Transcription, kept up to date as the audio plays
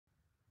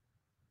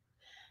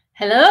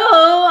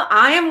Hello,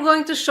 I am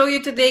going to show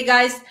you today,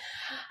 guys,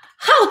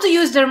 how to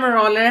use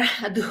DERMAROLLER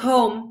at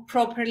home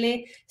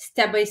properly,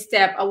 step by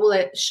step. I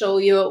will show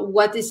you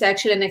what is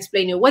actually and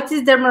explain you what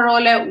is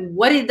DERMAROLLER,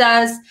 what it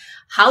does,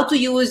 how to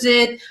use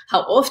it,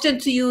 how often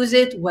to use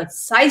it, what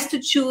size to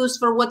choose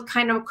for what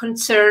kind of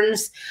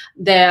concerns,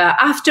 the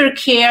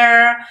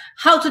aftercare,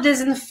 how to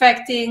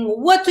disinfecting,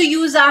 what to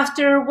use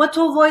after, what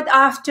to avoid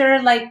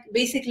after, like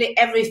basically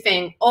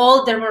everything.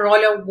 All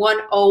DERMAROLLER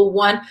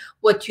 101,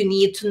 what you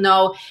need to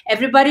know.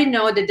 Everybody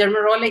know that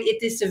DERMAROLLER,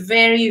 it is a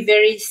very,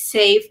 very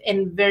safe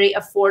and very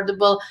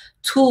affordable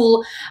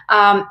tool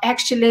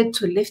actually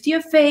to lift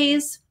your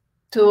face,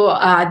 to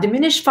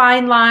diminish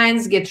fine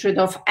lines, get rid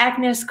of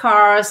acne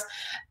scars,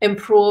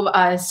 improve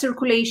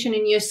circulation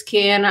in your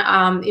skin,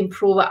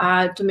 improve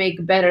to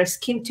make better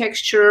skin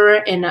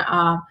texture and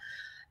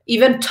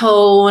even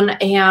tone.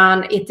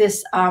 And it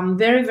is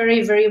very,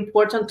 very, very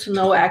important to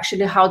know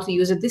actually how to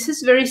use it. This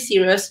is very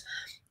serious.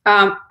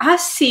 I've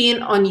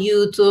seen on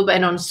YouTube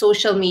and on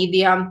social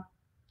media.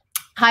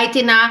 Hi,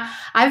 Tina.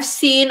 I've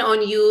seen on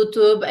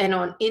YouTube and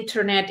on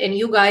internet, and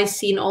you guys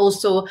seen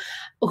also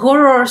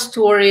horror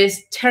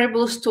stories,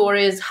 terrible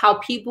stories, how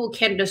people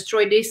can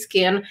destroy their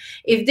skin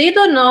if they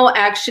don't know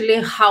actually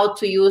how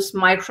to use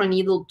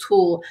microneedle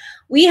tool.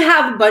 We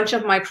have a bunch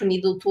of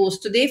microneedle tools.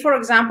 Today, for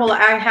example,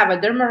 I have a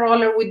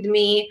DERMAROLLER with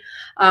me.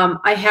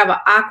 I have an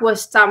aqua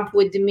stump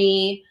with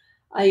me.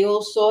 I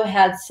also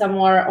had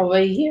somewhere over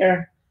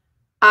here,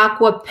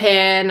 aqua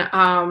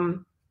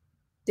pen.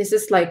 This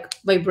is like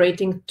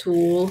vibrating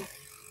tool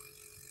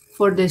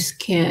for the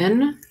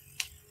skin.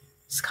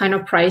 It's kind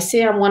of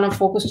pricey. I want to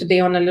focus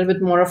today on a little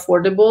bit more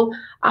affordable.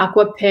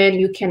 Aqua pen,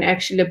 you can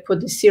actually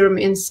put the serum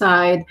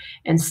inside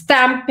and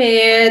stamp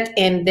it.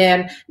 And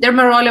then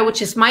DERMAROLLER,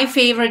 which is my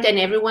favorite and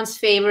everyone's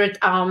favorite.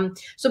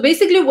 So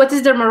basically, what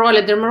is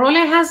DERMAROLLER?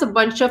 DERMAROLLER has a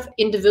bunch of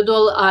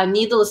individual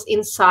needles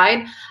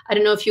inside. I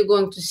don't know if you're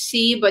going to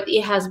see, but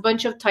it has a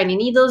bunch of tiny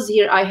needles.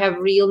 Here I have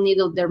real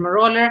needle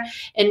DERMAROLLER.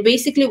 And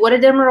basically what a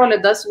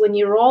DERMAROLLER does, when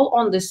you roll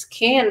on the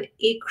skin,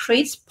 it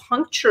creates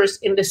punctures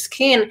in the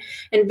skin.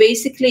 And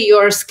basically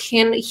your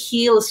skin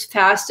heals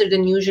faster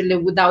than usually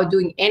without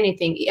doing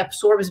anything. It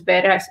absorbs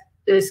better.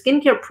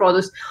 Skincare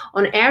products,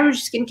 on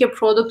average, skincare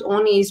product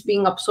only is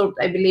being absorbed,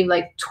 I believe,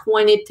 like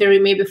 20, 30,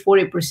 maybe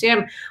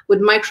 40%.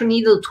 With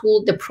microneedle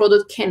tool, the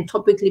product can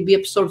topically be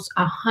absorbed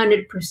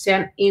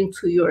 100%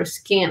 into your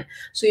skin.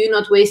 So you're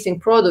not wasting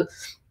product.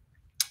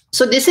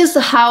 So this is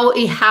how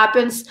it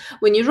happens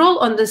when you roll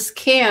on the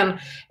skin.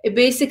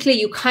 Basically,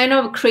 you kind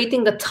of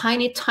creating the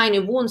tiny, tiny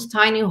wounds,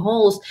 tiny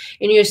holes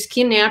in your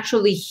skin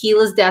naturally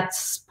heals that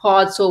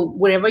spot. So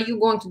wherever you're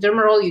going to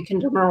dermaroll, you can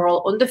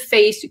dermaroll on the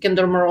face, you can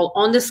dermaroll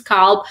on the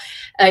scalp.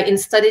 In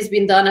studies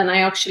been done, and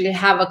I actually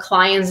have a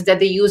clients that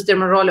they use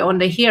DERMAROLLER on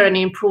the hair and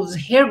it improves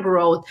hair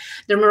growth.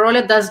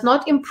 DERMAROLLER does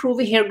not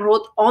improve hair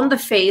growth on the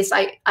face.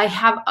 I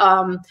have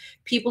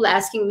people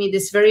asking me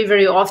this very,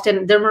 very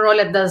often.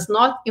 DERMAROLLER does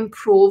not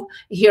improve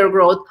hair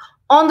growth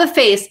on the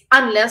face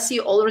unless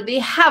you already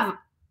have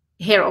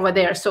hair over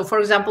there. So for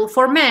example,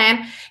 for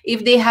men,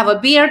 if they have a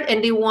beard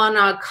and they want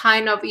to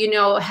kind of, you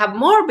know, have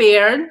more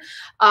beard,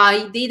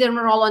 they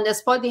dermaroll on the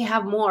spot, they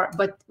have more.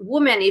 But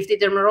women, if they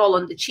dermaroll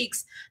on the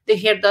cheeks, the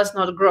hair does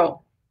not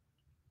grow.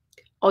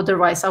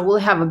 Otherwise, I will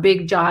have a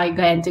big,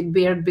 gigantic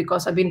beard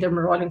because I've been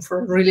dermarolling for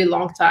a really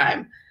long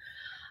time.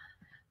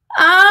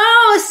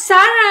 Oh,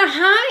 Sarah,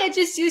 hi. I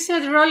just used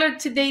your roller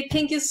today.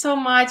 Thank you so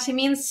much. It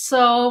means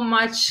so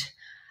much.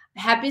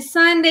 Happy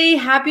Sunday.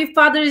 Happy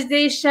Father's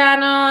Day,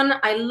 Shannon.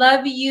 I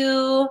love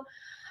you.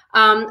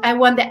 I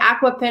want the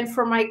aqua pen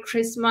for my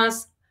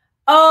Christmas.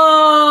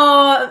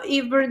 Oh,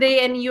 Eve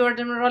birthday and your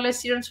DERMAROLLER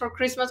serums for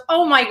Christmas.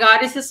 Oh my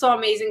God, this is so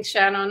amazing,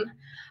 Shannon.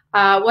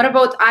 What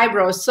about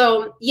eyebrows?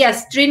 So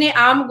yes, Trini,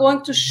 I'm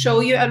going to show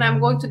you and I'm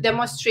going to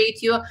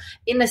demonstrate you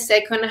in a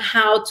second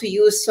how to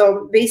use.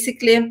 So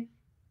basically,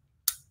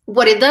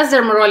 what it does,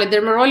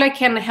 DERMAROLLER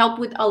can help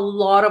with a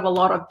lot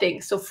of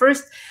things. So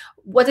first,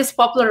 what is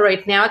popular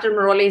right now,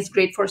 DERMAROLLER is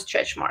great for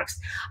stretch marks.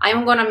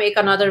 I'm going to make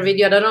another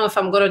video. I don't know if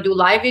I'm going to do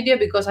live video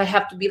because I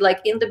have to be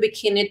like in the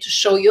bikini to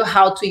show you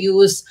how to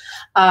use,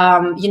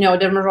 you know,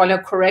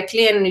 DERMAROLLER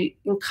correctly.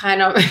 And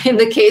kind of in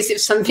the case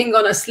if something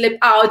going to slip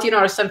out, you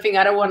know, or something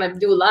I don't want to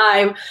do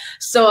live.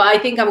 So I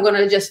think I'm going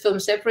to just film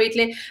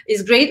separately.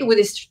 It's great with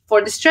this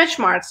for the stretch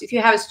marks. If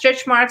you have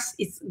stretch marks,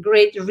 it's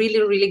great,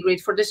 really, really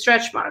great for the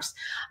stretch marks.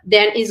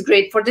 Then it's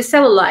great for the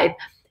cellulite.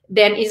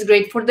 Then it's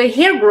great for the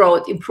hair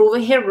growth,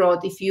 improve hair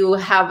growth. If you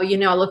have, you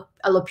know,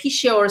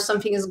 alopecia or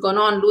something is going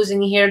on,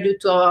 losing hair due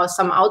to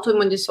some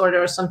autoimmune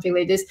disorder or something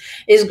like this,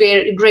 is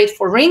great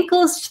for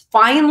wrinkles,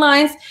 fine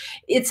lines.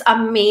 It's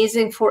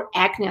amazing for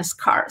acne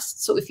scars.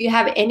 So if you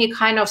have any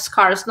kind of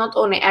scars, not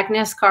only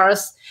acne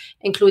scars,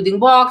 including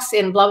box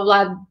and blah,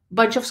 blah, blah,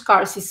 bunch of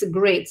scars, is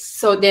great.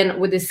 So then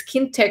with the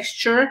skin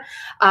texture,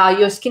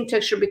 your skin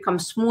texture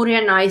becomes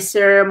smoother,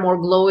 nicer, more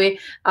glowy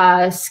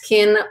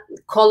skin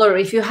color.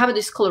 If you have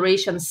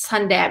discoloration,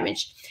 sun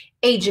damage,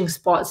 aging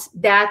spots,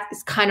 that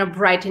is kind of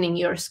brightening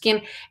your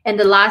skin. And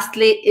then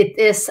lastly, it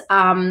is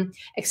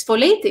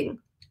exfoliating.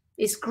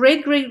 It's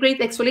great, great, great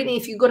exfoliating.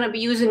 If you're going to be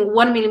using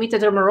 1 millimeter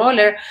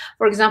dermaroller,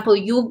 for example,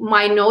 you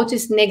might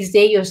notice next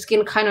day your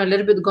skin kind of a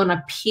little bit going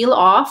to peel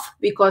off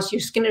because your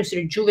skin is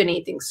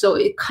rejuvenating. So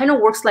it kind of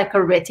works like a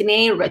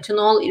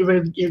retinol, it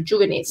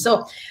rejuvenates.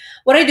 So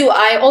what I do,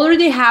 I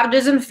already have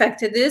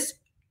disinfected this.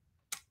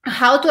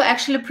 How to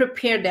actually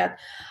prepare that?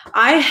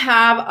 I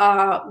have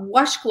a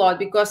washcloth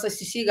because, as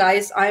you see,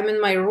 guys, I'm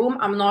in my room.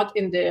 I'm not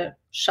in the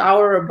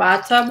shower or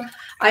bathtub.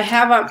 I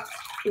have a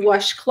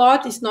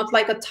washcloth. It's not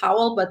like a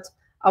towel, but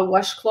a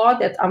washcloth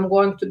that I'm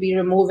going to be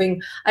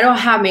removing. I don't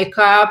have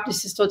makeup.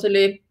 This is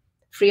totally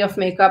free of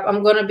makeup.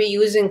 I'm going to be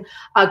using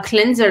a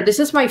cleanser. This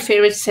is my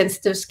favorite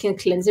sensitive skin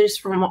cleansers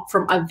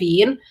from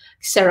Avene,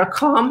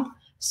 Ceracom.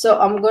 So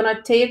I'm going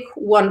to take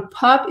 1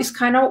 puff. It's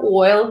kind of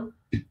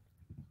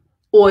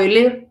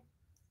oily.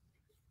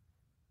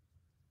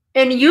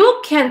 And you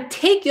can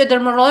take your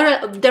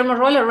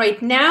dermaroller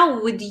right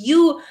now with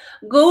you,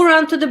 go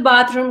around to the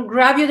bathroom,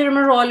 grab your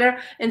dermaroller,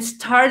 and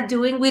start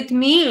doing with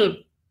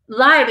me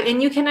live.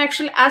 And you can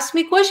actually ask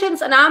me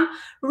questions, and I'm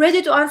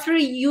ready to answer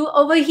you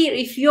over here.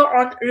 If you're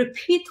on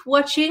repeat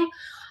watching,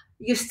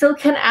 you still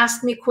can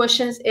ask me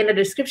questions in the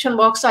description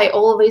box. I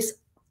always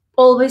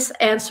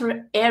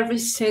answer every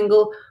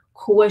single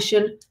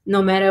question,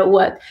 no matter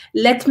what.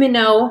 Let me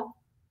know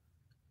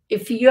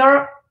if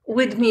you're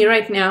with me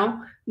right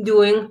now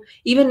doing,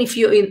 even if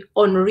you're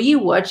on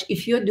rewatch,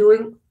 if you're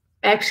doing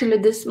actually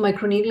this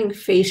microneedling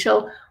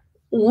facial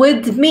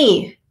with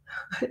me.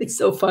 It's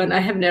so fun. I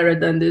have never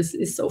done this.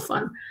 It's so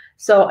fun.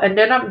 So, and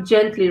then I'm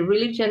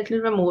really gently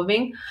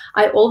removing.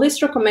 I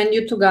always recommend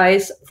you to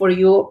guys for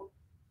you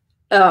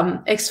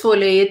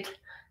exfoliate,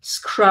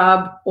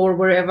 scrub, or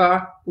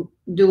wherever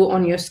do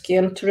on your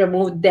skin to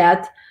remove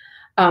that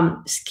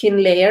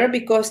skin layer,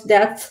 because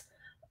that's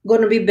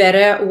going to be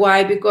better.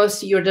 Why?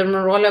 Because your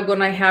dermaroller going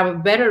to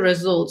have better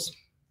results.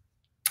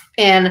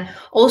 And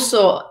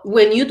also,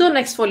 when you don't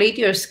exfoliate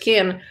your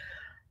skin,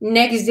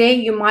 next day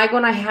you might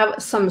going to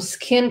have some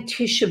skin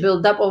tissue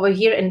build up over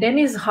here, and then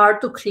it's hard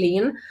to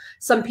clean.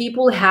 Some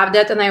people have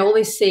that, and I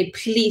always say,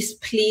 please,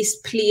 please,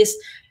 please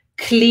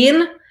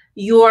clean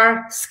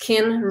your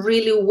skin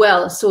really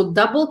well. So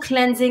double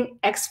cleansing,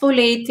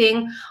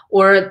 exfoliating,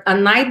 or a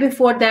night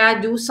before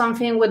that, do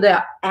something with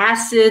the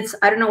acids.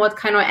 I don't know what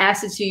kind of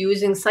acids you're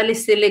using,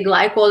 salicylic,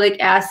 glycolic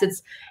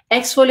acids.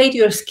 Exfoliate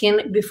your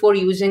skin before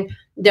using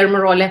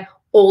dermaroller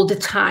all the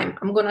time.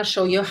 I'm going to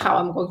show you how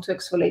I'm going to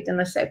exfoliate in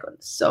a second.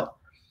 So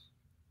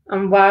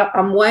I'm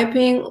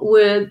wiping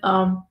with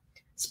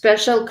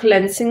special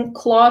cleansing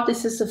cloth.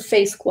 This is a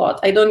face cloth.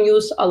 I don't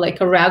use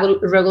like a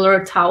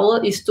regular towel.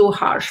 It's too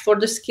harsh for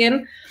the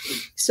skin.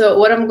 So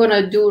what I'm going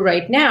to do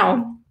right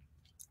now,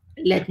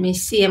 let me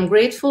see. I'm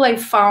grateful I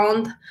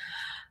found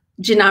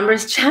Jean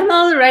Amber's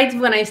channel right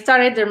when I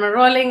started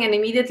dermarolling, and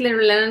immediately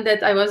learned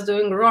that I was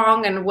doing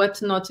wrong and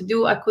what not to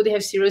do. I could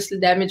have seriously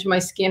damaged my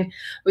skin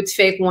with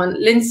fake one.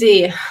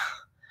 Lindsay,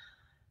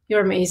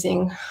 you're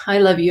amazing. I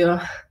love you.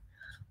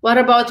 What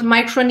about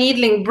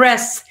microneedling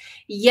breasts?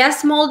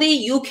 Yes, Moldy,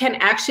 you can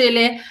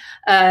actually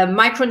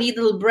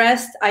microneedle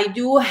breast. I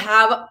do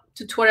have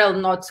tutorial,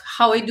 not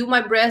how I do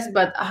my breast,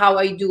 but how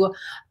I do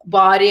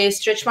body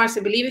stretch marks.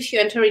 I believe if you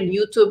enter in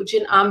YouTube,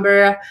 Jean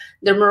Amber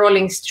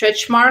dermarolling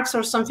stretch marks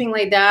or something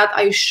like that,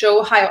 I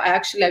show how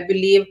actually I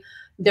believe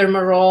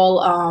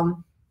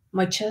dermaroll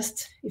my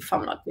chest, if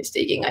I'm not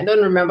mistaken. I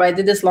don't remember. I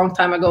did this a long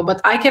time ago,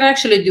 but I can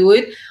actually do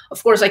it.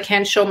 Of course, I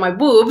can't show my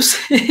boobs,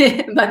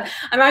 but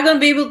I'm not going to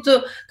be able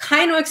to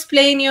kind of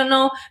explain, you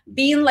know,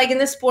 being like in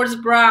the sports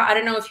bra. I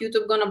don't know if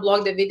YouTube going to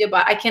block the video,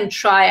 but I can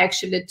try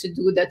actually to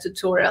do that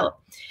tutorial.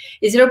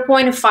 Is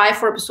 0.5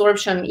 for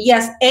absorption?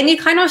 Yes, any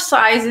kind of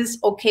size is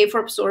okay for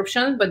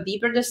absorption, but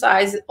deeper the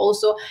size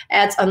also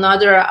adds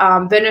another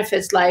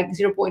benefits, like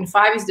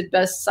 0.5 is the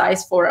best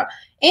size for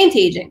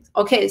anti-aging.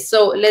 Okay,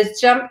 so let's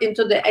jump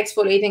into the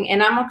exfoliating,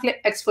 and I'm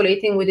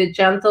exfoliating with a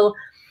gentle.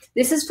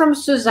 This is from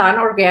Suzanne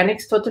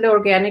Organics, totally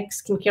organic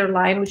skincare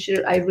line, which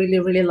I really,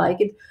 really like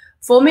it.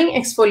 Foaming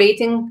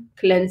exfoliating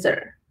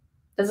cleanser.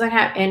 Doesn't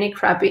have any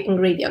crappy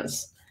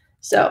ingredients.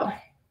 So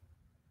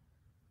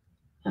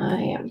I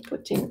am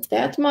putting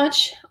that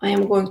much. I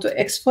am going to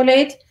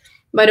exfoliate.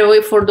 By the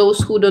way, for those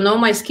who don't know,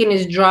 my skin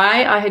is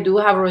dry. I do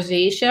have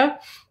rosacea,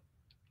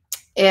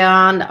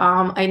 and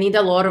I need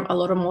a lot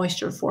of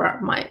moisture for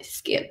my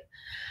skin.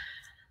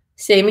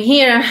 Same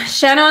here.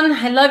 Shannon,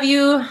 I love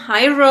you.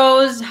 Hi,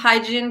 Rose. Hi,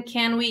 Jean.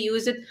 Can we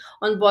use it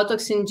on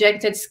Botox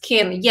injected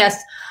skin?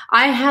 Yes,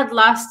 I had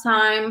last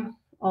time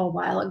a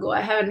while ago.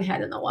 I haven't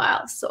had in a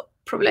while, so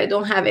probably I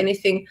don't have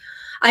anything.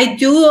 I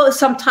do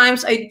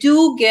sometimes. I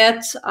do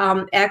get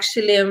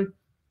actually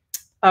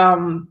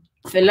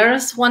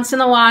fillers once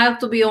in a while.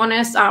 To be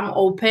honest, I'm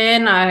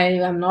open.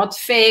 I'm not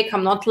fake.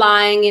 I'm not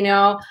lying. You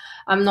know,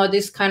 I'm not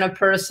this kind of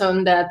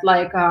person that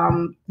like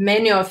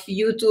many of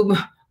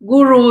YouTube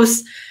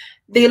gurus.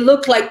 They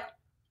look like,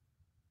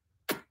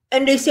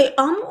 and they say,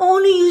 I'm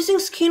only using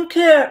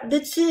skincare.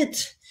 That's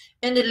it.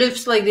 And it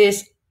looks like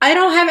this. I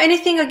don't have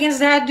anything against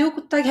that. Do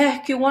what the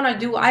heck you want to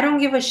do. I don't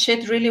give a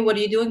shit really what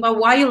you're doing, but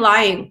why are you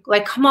lying?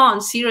 Like, come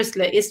on,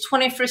 seriously. It's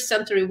 21st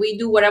century. We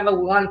do whatever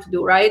we want to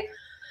do, right?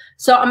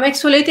 So I'm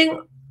exfoliating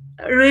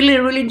really,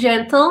 really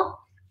gentle.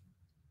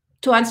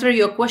 To answer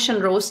your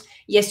question, Rose,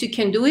 yes, you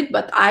can do it,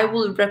 but I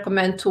will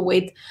recommend to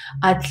wait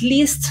at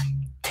least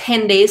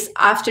 10 days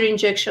after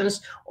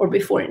injections or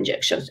before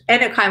injections.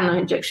 Any kind of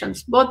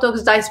injections.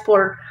 Botox,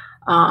 Dysport,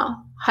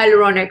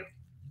 hyaluronic.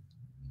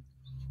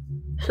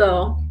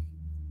 So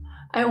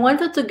I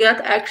wanted to get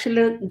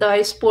actually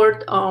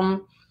Dysport.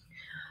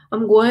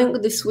 I'm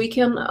going this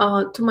weekend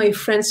to my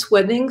friend's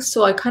wedding.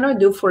 So I kind of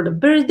do for the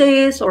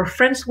birthdays or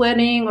friend's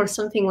wedding or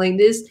something like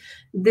this.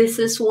 This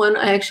is when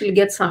I actually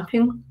get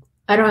something.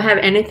 I don't have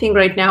anything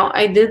right now.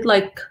 I did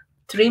like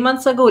 3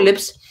 months ago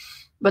lips,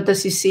 but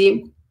as you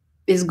see,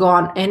 is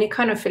gone. Any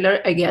kind of filler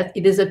I get,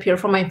 it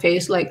disappears from my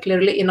face like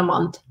clearly in a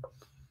month.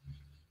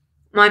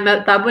 My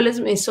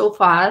metabolism is so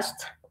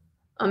fast.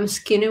 I'm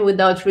skinny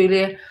without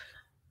really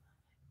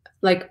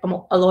like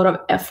a lot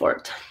of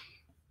effort.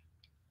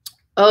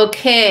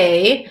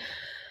 Okay.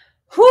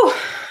 Whew.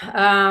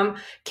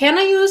 Can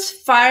I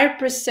use 5%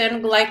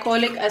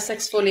 glycolic as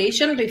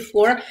exfoliation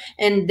before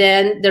and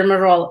then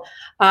dermarolle?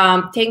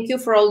 Thank you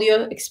for all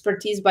your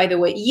expertise, by the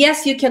way.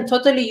 Yes, you can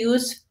totally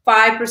use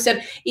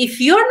 5%. If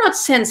you're not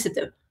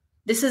sensitive,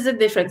 this is the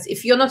difference.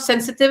 If you're not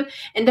sensitive,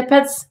 and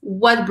depends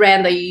what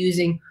brand are you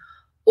using.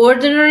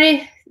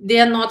 Ordinary, they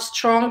are not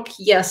strong.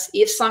 Yes,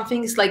 if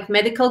something is like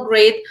medical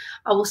grade,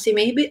 I will say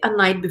maybe a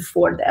night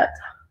before that.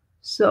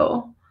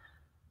 So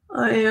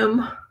I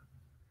am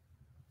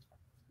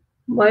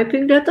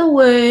wiping that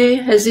away.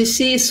 As you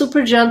see,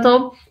 super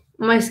gentle.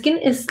 My skin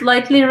is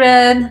slightly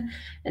red,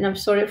 and I'm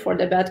sorry for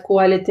the bad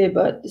quality,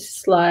 but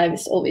this live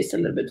is always a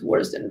little bit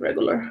worse than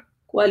regular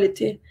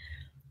quality.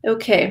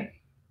 Okay.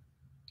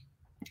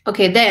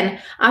 Okay, then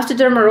after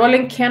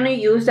dermarolling, can you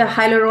use the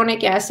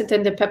hyaluronic acid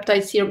and the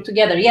peptide serum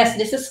together? Yes,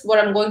 this is what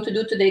I'm going to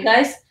do today,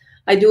 guys.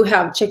 I do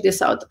have, check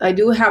this out. I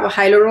do have a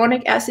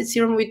hyaluronic acid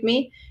serum with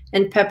me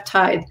and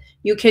peptide.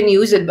 You can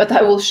use it, but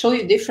I will show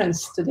you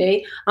difference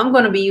today. I'm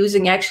going to be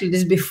using actually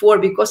this before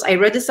because I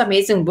read this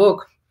amazing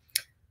book.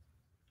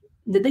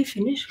 Did they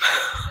finish?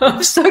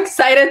 I'm so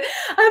excited.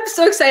 I'm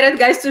so excited,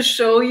 guys, to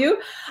show you.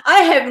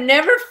 I have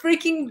never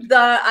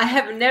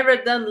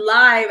done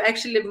live,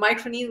 actually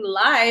microneedling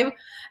live.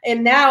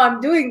 And now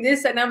I'm doing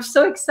this and I'm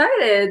so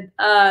excited.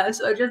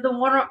 So I just don't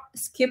want to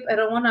skip. I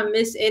don't want to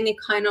miss any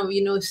kind of,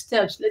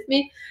 steps. Let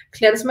me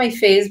cleanse my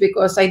face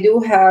because I do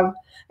have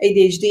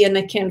ADHD and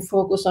I can't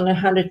focus on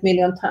 100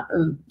 million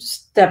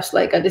steps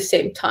like at the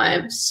same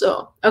time.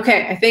 So,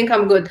 okay, I think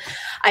I'm good.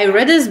 I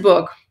read this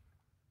book,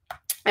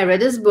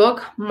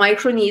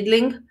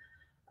 microneedling,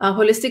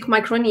 holistic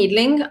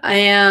microneedling.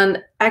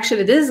 And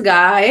actually this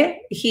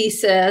guy, he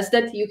says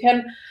that you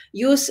can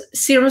use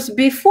serums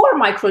before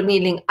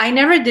microneedling. I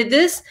never did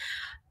this.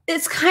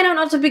 It's kind of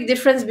not a big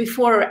difference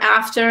before or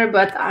after,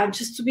 but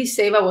just to be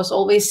safe, I was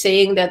always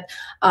saying that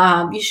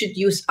you should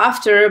use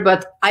after,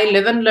 but I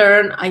live and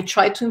learn. I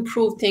try to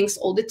improve things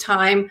all the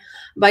time.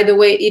 By the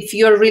way, if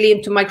you're really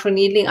into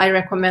microneedling, I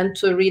recommend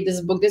to read this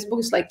book. This book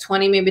is like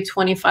 20, maybe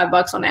 25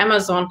 bucks on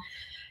Amazon.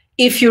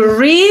 If you're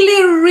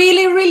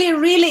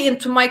really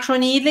into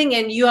microneedling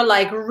and you are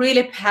like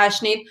really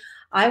passionate,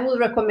 I will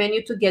recommend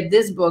you to get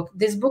this book.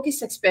 This book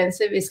is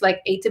expensive. It's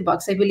like 80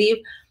 bucks, I believe.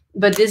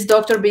 But this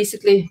doctor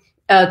basically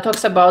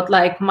talks about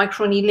like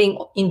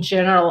microneedling in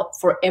general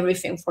for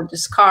everything, for the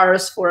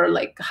scars, for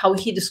like how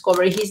he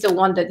discovered. He's the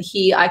one that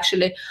he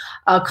actually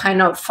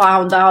kind of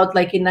found out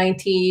like in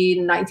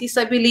 1990s,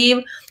 I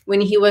believe,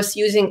 when he was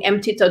using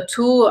empty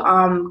tattoo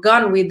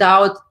gun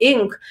without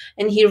ink.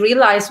 And he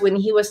realized when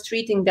he was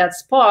treating that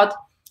spot,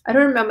 I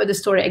don't remember the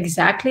story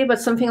exactly, but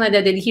something like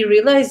that, that he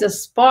realized the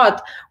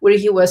spot where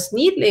he was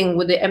needling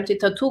with the empty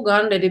tattoo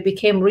gun, that it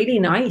became really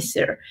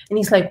nicer. And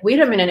he's like,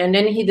 wait a minute. And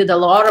then he did a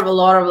lot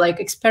of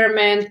like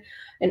experiment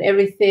and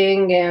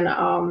everything.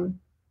 And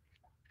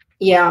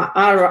yeah,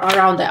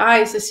 around the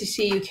eyes, as you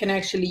see, you can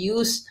actually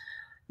use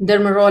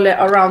dermarolle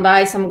around the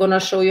eyes. I'm going to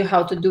show you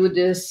how to do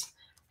this.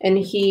 And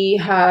he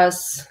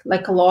has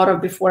like a lot of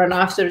before and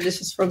after.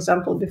 This is, for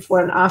example,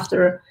 before and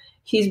after.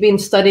 He's been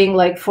studying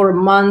like for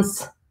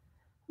months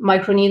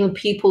microneedle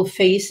people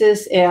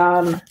faces,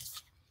 and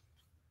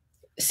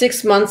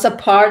 6 months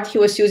apart he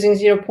was using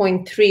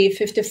 0.3,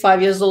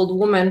 55 years old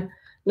woman.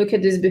 Look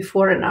at this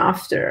before and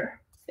after.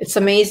 It's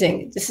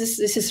amazing. This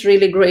is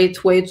really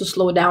great way to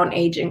slow down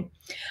aging.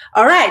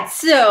 All right,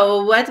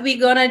 so what we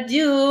gonna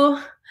do,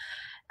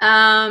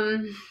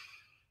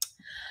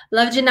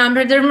 love you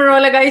number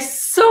dermarolle,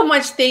 guys, so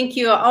much. Thank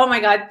you. Oh my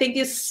god, thank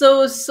you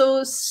so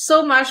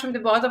much from the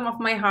bottom of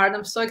my heart.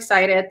 I'm so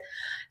excited.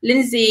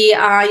 Lindsay,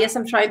 yes,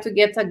 I'm trying to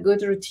get a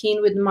good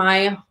routine with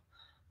my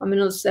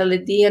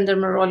aminosalidy and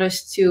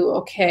dermarollers too.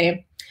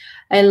 Okay,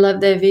 I love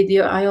that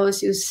video. I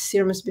always use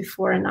serums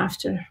before and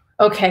after.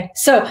 Okay,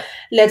 so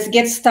let's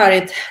get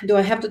started. Do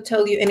I have to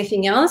tell you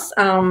anything else?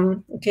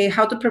 Okay,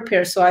 how to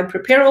prepare. So I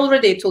prepare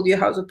already. I told you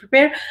how to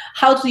prepare,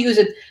 how to use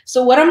it.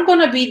 So what I'm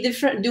gonna be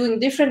doing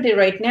differently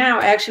right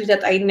now, actually,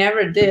 that I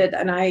never did,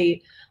 and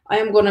I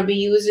am gonna be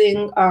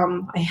using.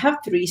 I have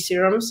 3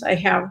 serums. I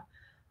have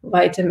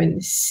vitamin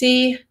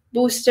C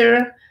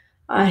booster.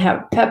 I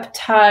have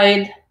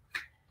peptide,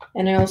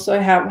 and I also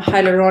have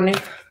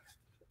hyaluronic.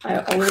 I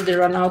already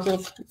run out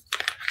of.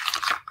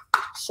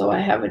 So I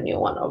have a new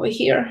one over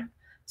here.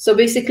 So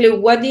basically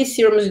what these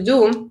serums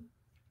do,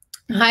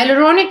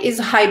 hyaluronic is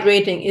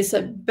hydrating. It's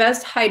the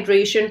best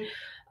hydration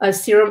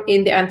serum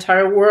in the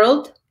entire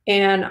world.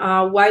 And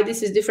why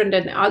this is different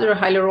than other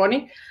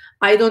hyaluronic,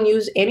 I don't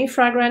use any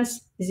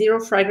fragrance, 0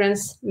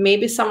 fragrance.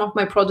 Maybe some of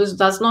my products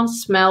does not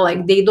smell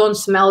like, they don't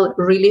smell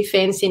really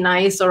fancy,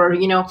 nice, or,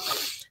 you know,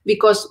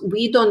 because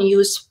we don't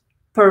use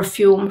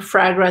perfume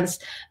fragrance,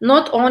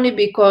 not only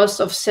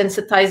because of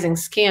sensitizing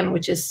skin,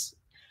 which is,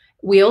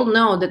 we all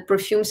know that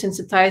perfume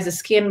sensitizes the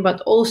skin, but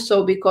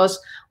also because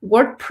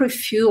word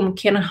perfume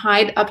can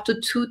hide up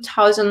to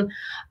 2,000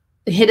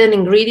 hidden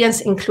ingredients,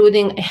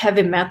 including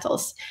heavy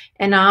metals.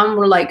 And I'm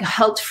like a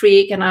health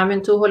freak, and I'm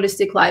into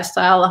holistic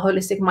lifestyle, a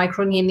holistic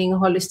microneedling,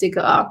 holistic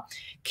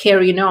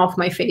care, you know, of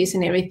my face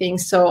and everything.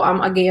 So I'm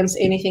against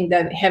anything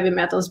that heavy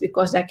metals,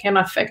 because that can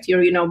affect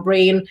your, you know,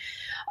 brain,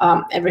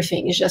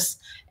 everything is just.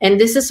 And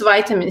this is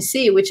vitamin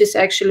C, which is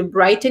actually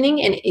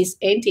brightening and is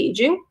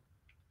anti-aging.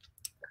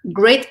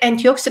 Great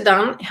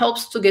antioxidant,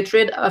 helps to get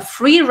rid of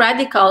free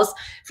radicals.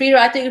 Free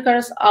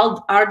radicals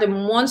are the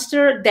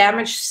monster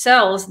damaged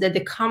cells that they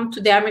come to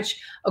damage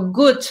a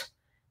good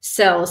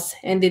cells,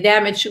 and they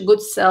damage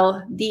good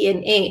cell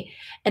DNA.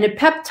 And a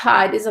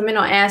peptide is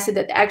amino acid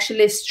that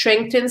actually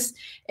strengthens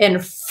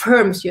and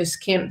firms your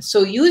skin.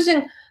 So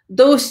using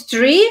those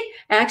 3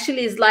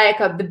 actually is like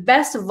the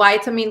best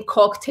vitamin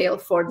cocktail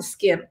for the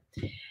skin.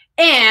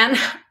 And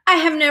I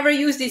have never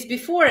used this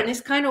before, and it's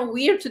kind of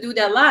weird to do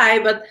that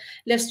live, but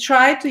let's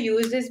try to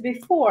use this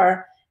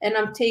before. And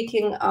I'm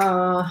taking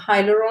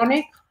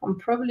hyaluronic. I'm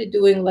probably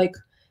doing like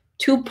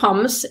 2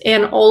 pumps.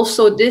 And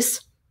also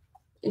this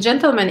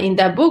gentleman in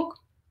that book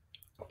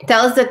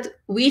tells that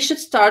we should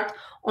start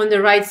on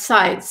the right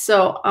side.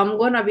 So I'm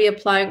going to be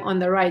applying on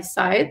the right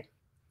side.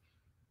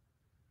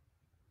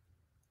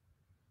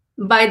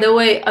 By the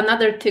way,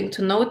 another thing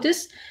to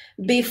notice,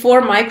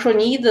 before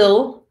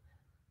microneedle,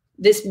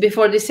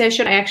 before this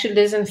session, I actually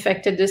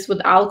disinfected this with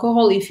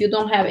alcohol. If you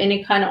don't have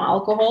any kind of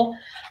alcohol,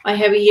 I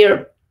have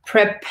here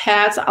prep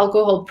pads,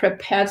 alcohol prep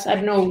pads. I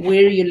don't know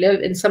where you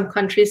live. In some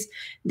countries,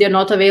 they're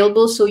not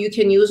available. So you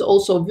can use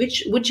also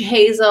witch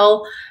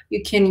hazel.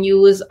 You can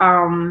use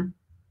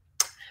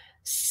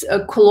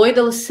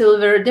colloidal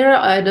silver. There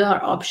are other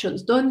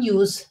options. Don't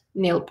use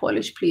nail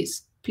polish,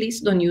 please. Please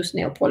don't use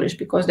nail polish,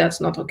 because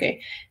that's not okay.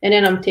 And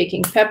then I'm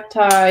taking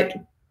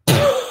peptide.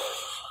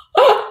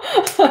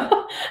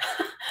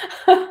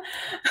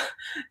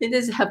 It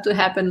doesn't have to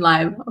happen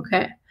live.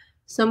 Okay,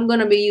 so I'm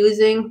gonna be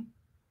using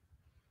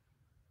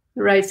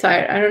the right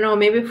side. I don't know,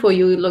 maybe for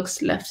you it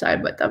looks left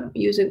side, but I'm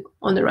using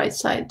on the right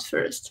side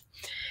first.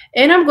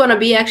 And I'm gonna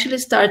be actually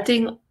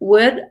starting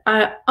with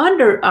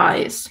under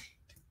eyes.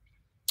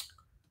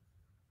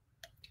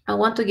 I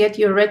want to get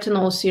your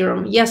retinol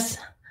serum. Yes,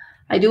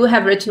 I do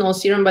have retinol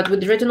serum, but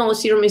with retinol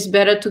serum is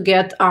better to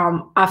get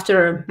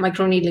after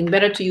microneedling.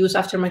 Better to use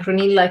after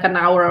microneedling, like an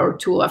hour or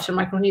 2 after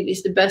microneedling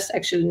is the best,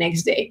 actually,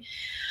 next day.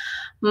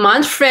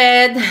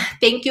 Manfred,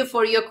 thank you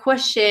for your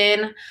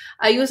question.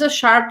 I use a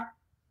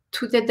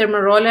sharp-toothed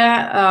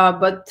dermarolle,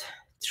 but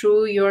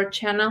through your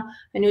channel,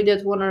 I knew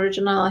that one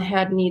original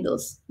had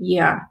needles.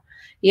 Yeah,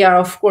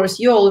 of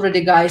course. You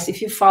already, guys,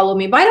 if you follow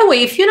me. By the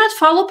way, if you're not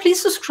follow,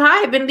 please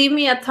subscribe and leave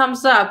me a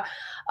thumbs up.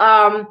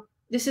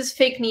 This is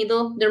fake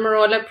needle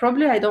dermarolle.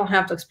 Probably I don't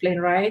have to explain,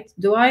 right?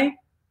 Do I?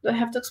 Do I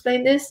have to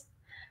explain this?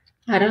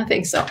 I don't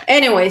think so.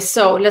 Anyway,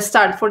 so let's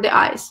start for the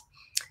eyes.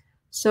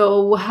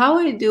 So how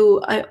I do,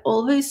 I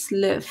always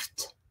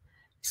lift.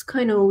 It's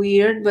kind of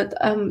weird, but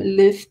I'm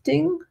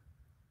lifting.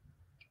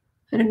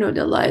 I don't know,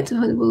 the light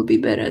will be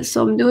better.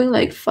 So I'm doing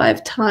like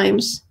 5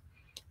 times.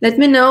 Let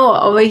me know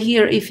over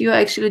here if you're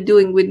actually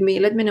doing with me.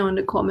 Let me know in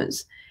the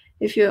comments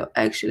if you're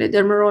actually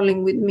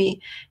dermarolling with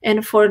me.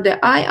 And for the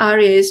eye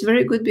area, it's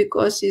very good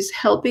because it's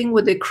helping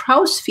with the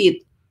crow's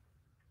feet,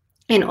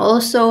 and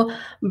also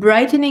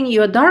brightening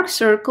your dark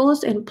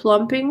circles and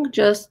plumping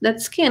just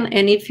that skin.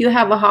 And if you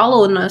have a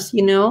hollowness,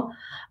 you know,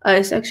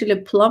 it's actually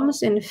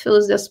plumps and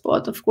fills the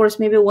spot. Of course,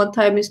 maybe 1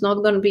 time is not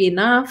going to be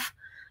enough.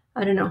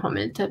 I don't know how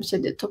many times I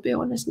did, to be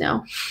honest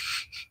now.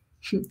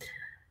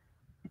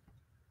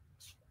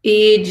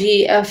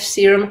 EGF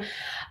serum.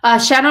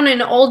 Shannon,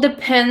 it all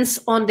depends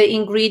on the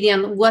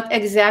ingredient. What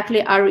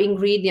exactly are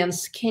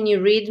ingredients? Can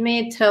you read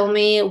me? Tell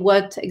me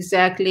what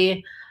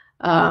exactly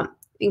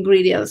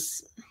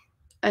ingredients.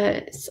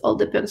 It all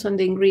depends on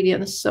the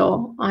ingredients.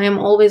 So I am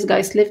always,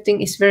 guys,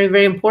 lifting is very,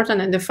 very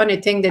important. And the funny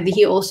thing that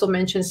he also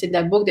mentions in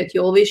that book that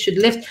you always should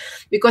lift,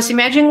 because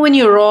imagine when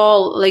you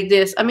roll like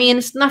this, I mean,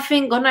 it's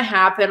nothing gonna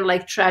happen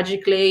like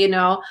tragically, you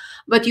know,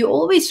 but you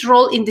always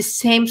roll in the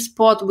same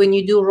spot when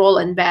you do roll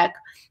and back.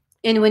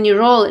 And when you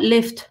roll,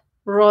 lift,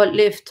 roll,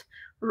 lift,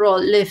 roll,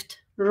 lift,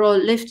 roll,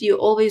 lift, you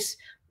always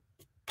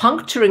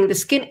puncturing the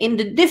skin in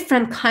the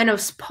different kind of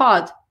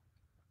spot.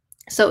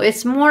 So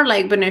it's more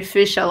like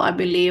beneficial, I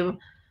believe.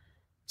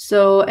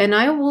 So, and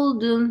I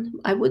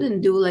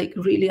wouldn't do like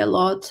really a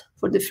lot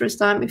for the first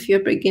time if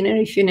you're a beginner,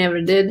 if you never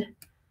did.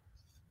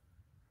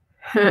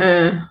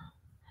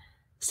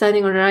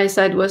 Standing on the right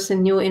side was a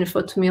new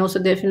info to me.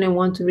 Also definitely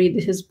want to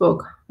read his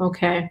book.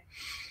 Okay.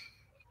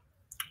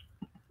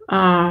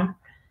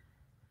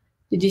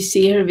 Did you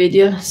see her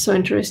video? So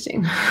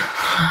interesting.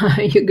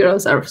 You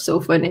girls are so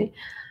funny.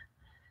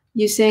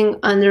 You saying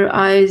under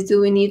eyes,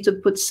 do we need to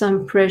put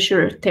some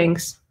pressure?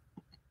 Thanks.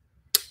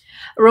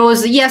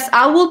 Rose, yes,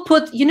 I will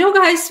put, you know,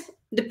 guys,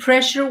 the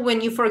pressure when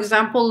you, for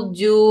example,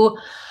 do,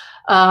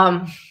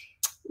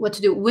 what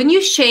to do? When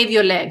you shave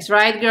your legs,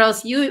 right,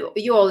 girls? You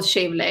all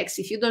shave legs.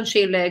 If you don't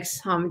shave legs,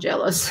 I'm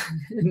jealous.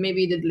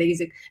 Maybe you did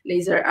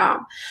laser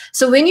arm.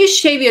 So when you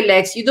shave your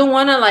legs, you don't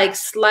want to like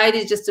slide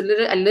it just a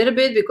little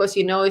bit because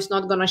you know it's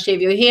not going to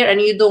shave your hair,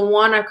 and you don't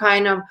want to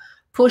kind of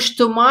push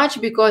too much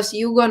because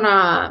you're going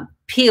to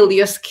peel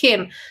your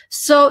skin.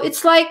 So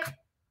it's like,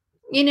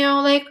 you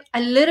know, like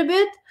a little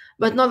bit,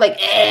 but not like,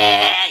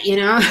 you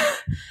know,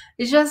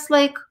 it's just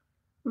like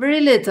very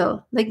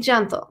little, like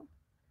gentle.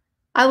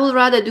 I would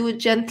rather do it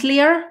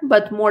gentler,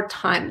 but more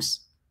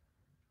times.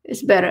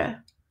 It's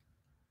better.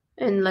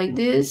 And like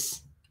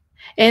this.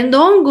 And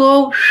don't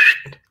go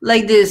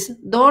like this.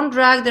 Don't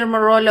drag the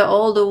dermarolle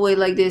all the way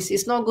like this.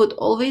 It's not good.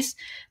 Always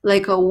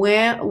like a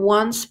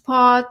one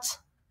spot,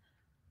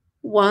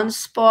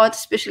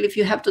 especially if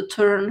you have to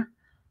turn.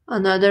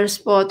 Another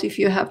spot if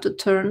you have to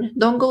turn.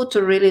 Don't go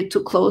to really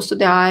too close to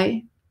the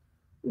eye.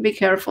 Be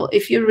careful.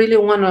 If you really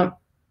wanna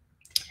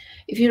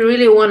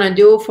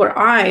do for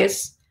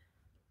eyes,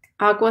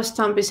 aqua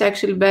stamp is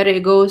actually better.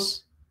 It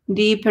goes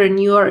deeper and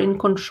you are in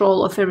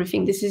control of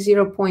everything. This is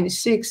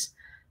 0.6,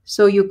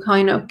 so you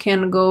kind of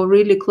can go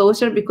really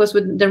closer, because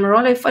with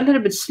dermarolle, if a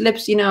little bit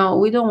slips, you know,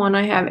 we don't want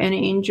to have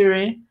any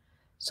injury.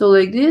 So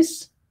like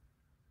this,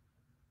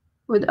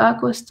 with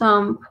aqua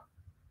stamp,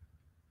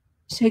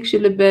 it's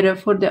actually better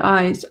for the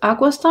eyes.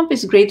 Aqua stamp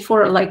is great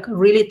for like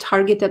really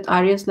targeted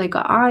areas like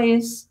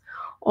eyes,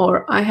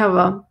 or I have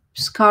a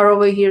scar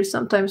over here.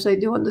 Sometimes I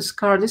do on the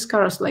scar. This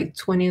scar is like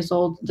 20 years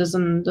old.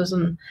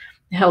 Doesn't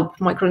help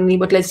microneedling.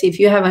 But let's see, if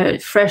you have a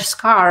fresh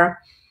scar,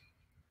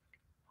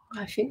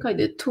 I think I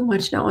did too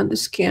much now on the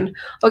skin.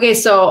 Okay,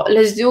 so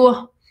let's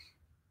do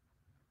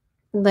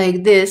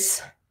like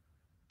this.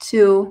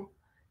 2,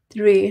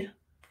 3,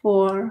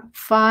 4,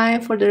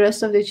 5 for the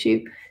rest of the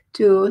cheek.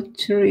 2,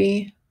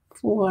 3,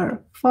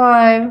 4,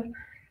 5.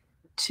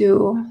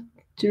 2,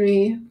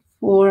 3,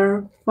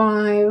 4,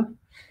 5.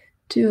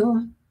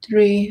 2,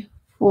 3,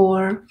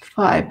 4,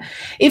 5.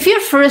 If you're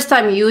a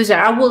first-time user,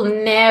 I will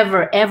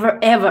never, ever,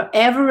 ever,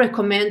 ever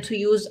recommend to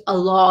use a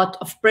lot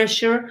of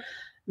pressure,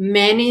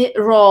 many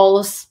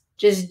rolls.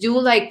 Just do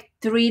like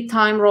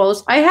 3-time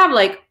rolls. I have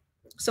a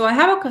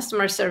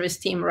customer service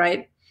team,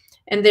 right?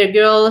 And their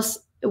girls,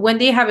 when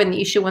they have an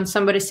issue, when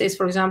somebody says,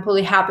 for example,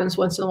 it happens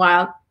once in a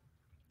while,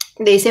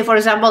 they say, for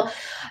example,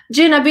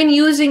 Jen, I've been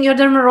using your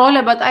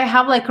dermarolle, but I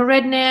have like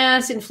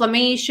redness,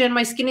 inflammation,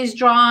 my skin is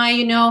dry,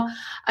 you know,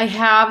 I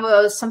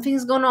have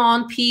something's going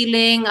on,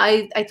 peeling.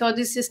 I thought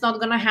this is not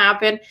going to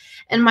happen.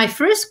 And my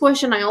first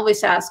question I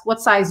always ask,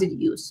 what size did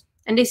you use?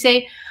 And they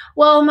say,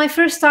 well, my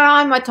first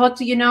time I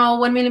thought, you know,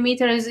 1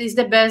 millimeter is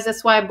the best.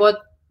 That's why I bought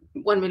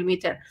 1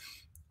 millimeter.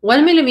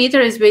 1 millimeter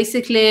is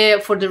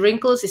basically for the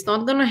wrinkles. It's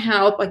not going to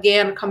help.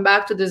 Again, come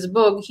back to this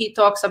book. He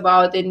talks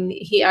about, and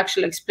he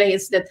actually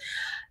explains that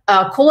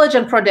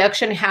collagen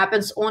production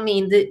happens only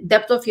in the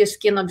depth of your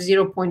skin of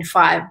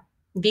 0.5.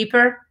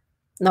 Deeper?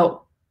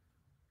 No.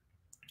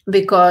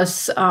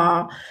 Because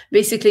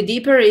basically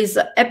deeper is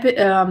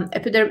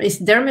epidermis, is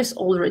dermis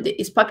already.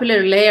 It's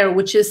papillary layer,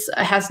 which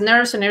has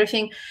nerves and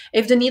everything.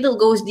 If the needle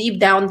goes deep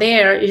down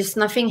there, it's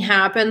nothing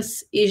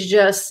happens. It's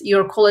just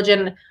your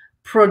collagen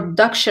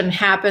production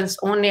happens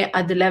only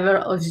at the level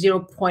of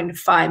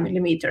 0.5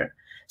 millimeter.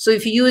 So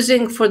if you're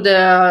using for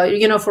the,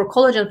 you know, for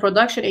collagen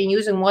production and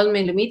using 1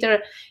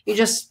 millimeter, you're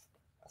just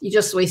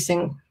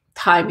wasting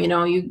time. You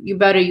know, you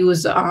better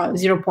use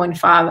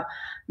 0.5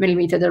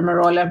 millimeter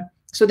dermarolle.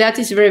 So that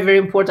is very, very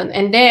important.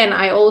 And then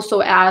I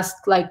also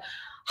asked, like,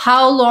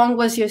 how long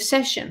was your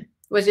session?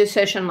 Was your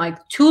session like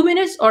 2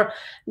 minutes? Or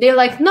they're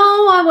like,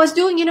 no, I was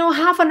doing, you know,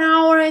 half an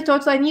hour. I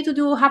thought I need to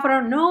do half an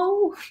hour.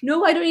 No,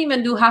 I don't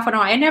even do half an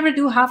hour. I never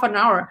do half an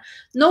hour.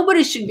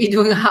 Nobody should be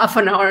doing half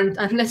an hour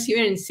unless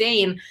you're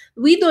insane.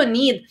 We don't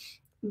need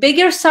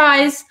bigger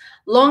size.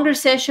 Longer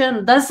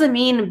session doesn't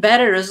mean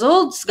better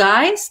results,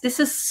 guys.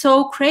 This is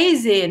so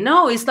crazy.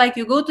 No, it's like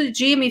you go to the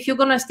gym. If you're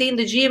going to stay in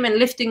the gym and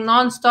lifting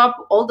nonstop,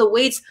 all the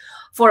weights,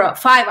 for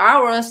 5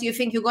 hours, you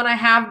think you're gonna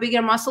have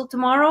bigger muscle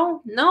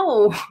tomorrow?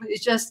 No,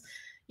 it's just,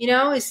 you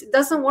know, it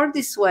doesn't work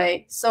this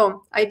way.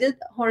 So I did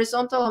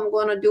horizontal. I'm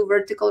gonna do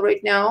vertical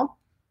right now.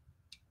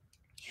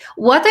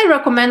 What I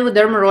recommend with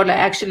dermaroller,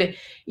 actually,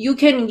 you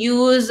can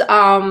use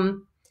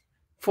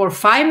for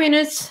 5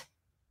 minutes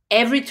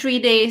every 3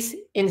 days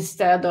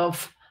instead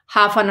of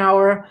half an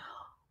hour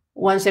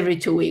once every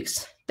 2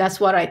 weeks. That's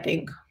what I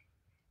think.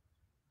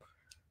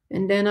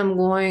 And then I'm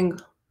going,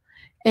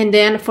 and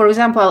then, for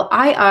example,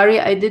 eye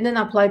area, I didn't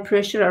apply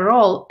pressure at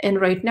all.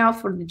 And right now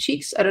for the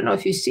cheeks, I don't know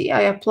if you see,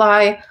 I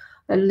apply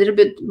a little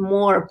bit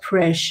more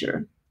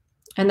pressure.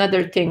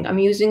 Another thing, I'm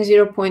using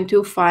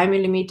 0.25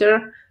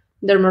 millimeter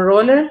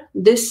dermaroller.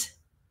 This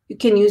you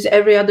can use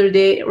every other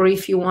day, or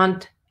if you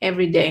want,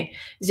 every day.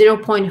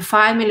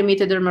 0.5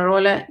 millimeter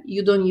dermaroller,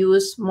 you don't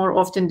use more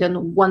often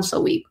than once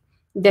a week.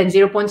 Then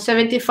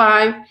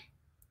 0.75,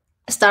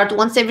 start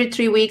once every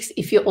 3 weeks.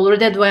 If you're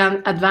already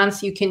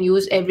advanced, you can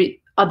use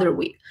every other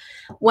week.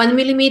 1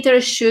 millimeter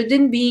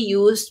shouldn't be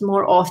used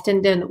more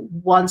often than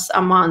once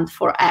a month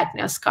for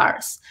acne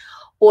scars.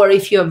 Or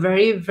if you're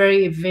very,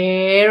 very,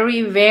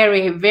 very,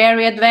 very,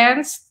 very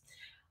advanced,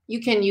 you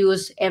can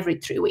use every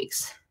 3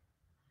 weeks.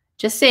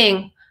 Just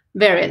saying,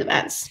 very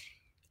advanced.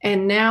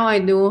 And now I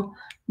do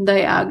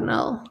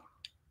diagonal.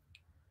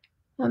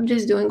 I'm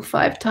just doing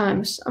 5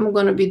 times. I'm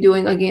going to be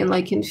doing again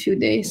like in a few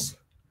days.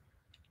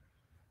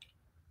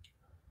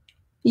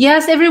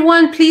 Yes,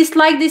 everyone, please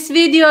like this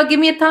video. Give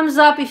me a thumbs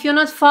up. If you're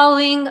not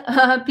following,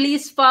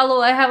 please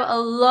follow. I have a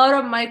lot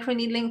of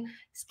microneedling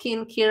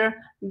skincare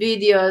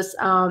videos.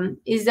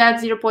 Is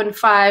that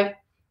 0.5?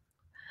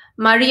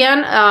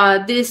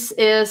 Marianne, this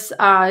is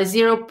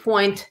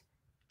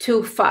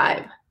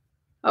 0.25.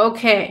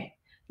 Okay,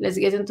 let's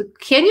get into,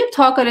 can you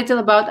talk a little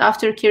about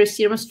aftercare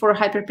serums for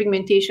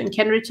hyperpigmentation?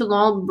 Can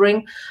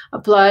retinol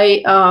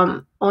apply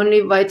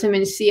only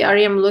vitamin C?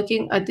 Ari, I'm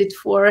looking at it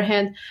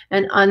forehead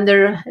and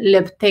under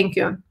lip. Thank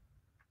you.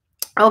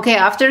 Okay,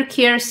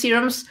 aftercare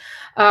serums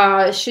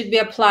should be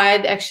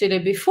applied actually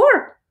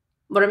before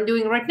what I'm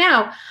doing right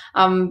now.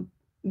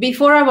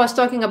 Before I was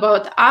talking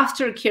about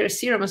aftercare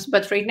serums,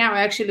 but right now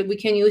actually we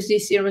can use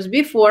these serums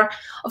before.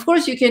 Of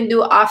course, you can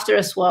do after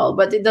as well,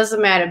 but it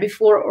doesn't matter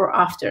before or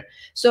after.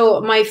 So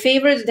my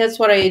favorites, that's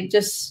what I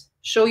just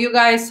show you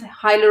guys,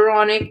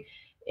 hyaluronic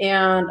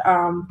and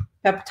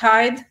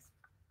peptide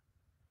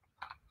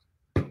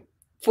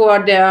for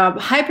the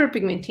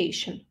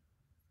hyperpigmentation.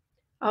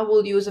 I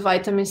will use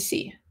vitamin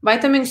C.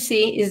 Vitamin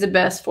C is the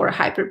best for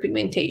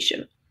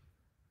hyperpigmentation.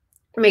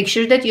 Make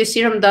sure that your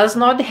serum does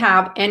not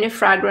have any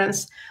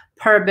fragrance,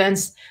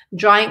 parabens,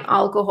 drying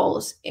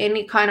alcohols,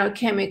 any kind of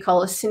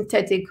chemical,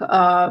 synthetic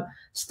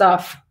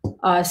stuff,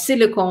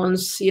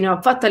 silicones, you know,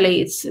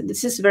 phthalates.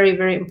 This is very,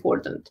 very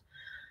important.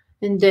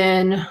 And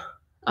then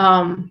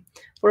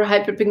for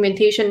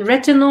hyperpigmentation,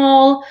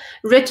 retinol.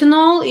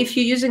 Retinol, if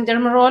you're using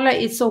dermaroller,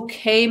 it's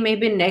okay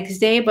maybe next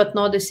day, but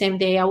not the same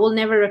day. I will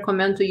never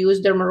recommend to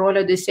use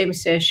dermaroller the same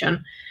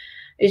session.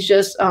 It's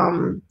just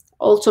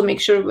also make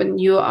sure when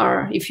you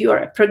are, if you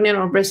are pregnant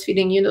or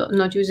breastfeeding, you're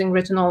not using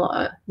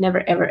retinol.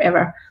 Never, ever,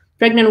 ever.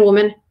 Pregnant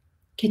woman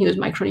can use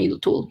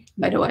microneedle tool,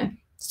 by the way.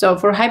 So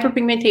for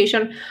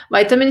hyperpigmentation,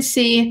 vitamin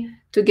C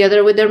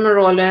together with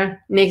dermaroller,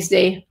 next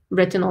day,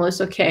 retinol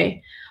is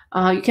okay.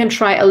 You can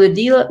try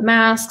LED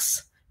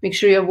masks. Make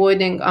sure you're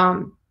avoiding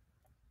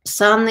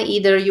sun.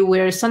 Either you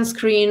wear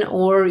sunscreen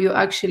or you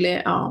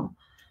actually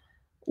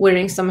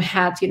wearing some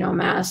hat, you know,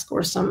 mask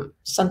or some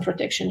sun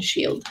protection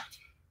shield.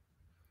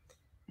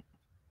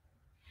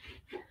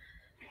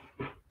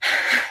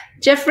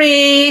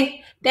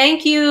 Jeffrey,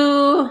 thank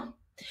you.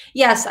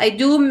 Yes, I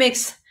do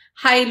mix.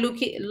 Hi,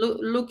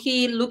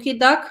 Looky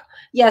Duck.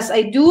 Yes,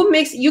 I do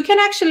mix. You can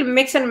actually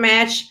mix and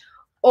match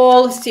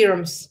all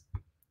serums.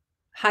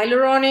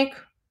 Hyaluronic,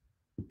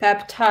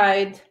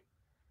 peptide,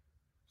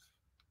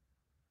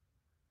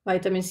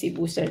 vitamin C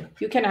booster.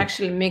 You can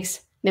actually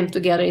mix them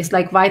together. It's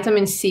like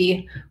vitamin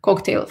C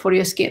cocktail for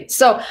your skin.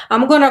 So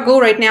I'm going to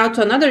go right now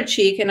to another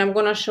cheek and I'm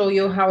going to show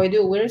you how I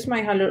do. Where's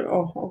my hyaluronic?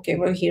 Oh, okay,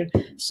 we're here.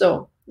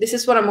 So this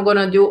is what I'm going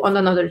to do on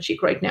another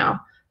cheek right now.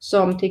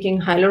 So I'm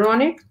taking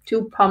hyaluronic,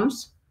 2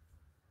 pumps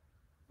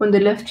on the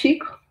left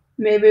cheek.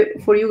 Maybe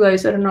for you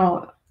guys, I don't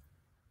know.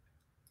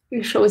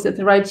 It shows that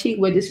the right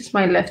cheek, but this is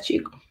my left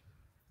cheek.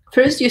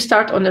 First, you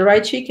start on the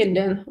right cheek and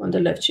then on the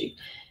left cheek.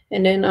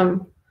 And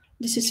then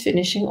this is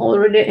finishing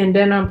already. And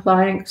then I'm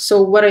applying.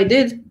 So what I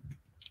did,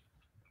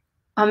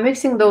 I'm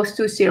mixing those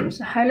 2 serums,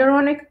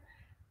 hyaluronic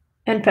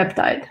and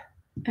peptide,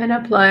 and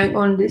applying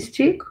on this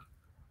cheek.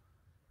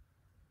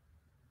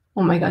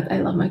 Oh my God, I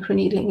love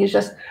microneedling. It's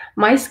just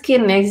my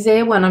skin next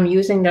day when I'm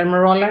using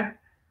dermaroller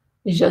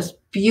is just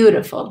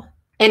beautiful.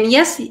 And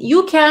yes,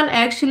 you can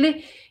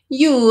actually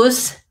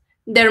use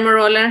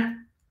dermaroller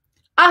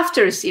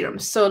after serum.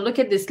 So look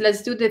at this.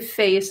 Let's do the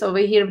face over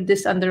here,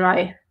 this under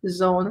eye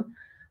zone.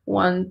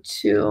 1,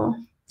 2,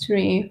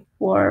 3,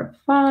 4,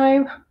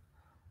 5.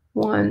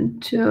 1,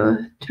 2,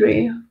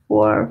 3,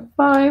 4,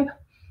 5.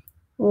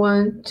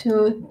 1,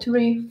 2,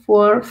 3,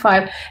 4,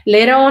 5.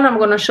 Later on, I'm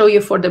going to show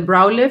you for the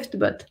brow lift,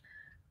 but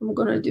I'm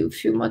gonna do a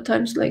few more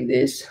times like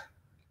this.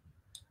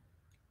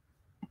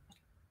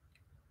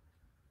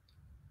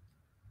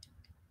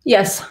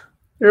 Yes,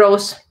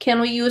 Rose,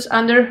 can we use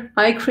under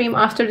eye cream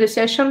after the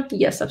session?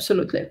 Yes,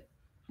 absolutely.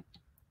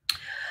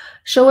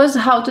 Show us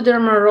how to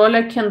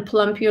dermaroller can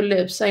plump your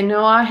lips. I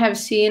know I have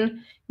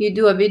seen you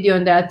do a video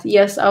on that.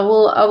 Yes, I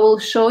will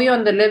show you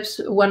on the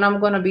lips when I'm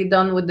gonna be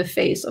done with the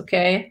face,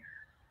 okay?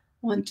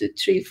 1, 2,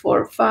 3,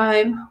 4,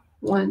 5.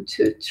 1,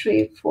 2,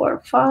 3, 4,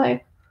 5.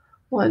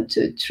 1,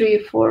 2, 3,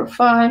 4,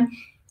 5.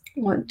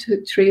 1,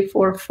 2, 3,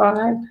 4,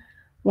 5.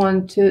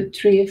 1, 2,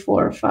 3,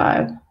 4,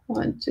 5.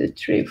 1, 2,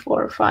 3,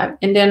 4, 5.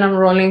 And then I'm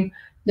rolling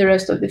the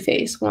rest of the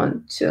face.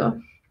 1,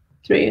 2,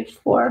 3,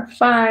 4,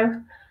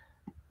 5.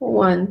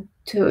 1,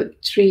 2,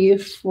 3,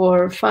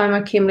 4, 5.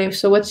 I came late.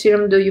 So what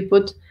serum do you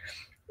put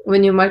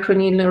when you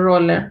microneedling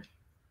roller?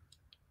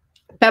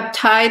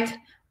 Peptide.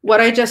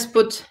 What I just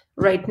put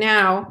right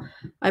now,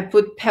 I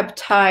put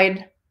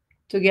peptide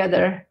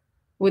together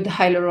with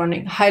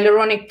hyaluronic.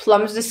 Hyaluronic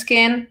plumps the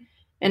skin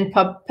and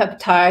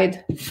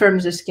peptide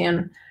firms the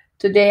skin.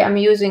 Today I'm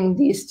using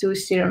these two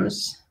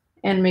serums,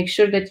 and make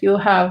sure that you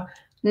have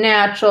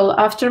natural.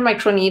 After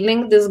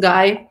microneedling, this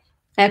guy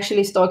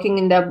actually is talking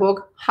in that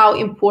book how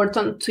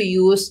important to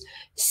use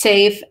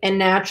safe and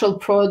natural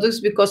products,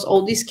 because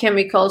all these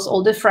chemicals,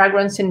 all the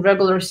fragrance in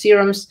regular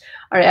serums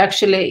are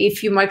actually,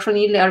 if you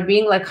microneedle, are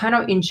being like kind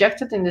of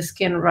injected in the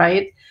skin,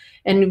 right?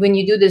 And when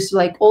you do this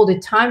like all the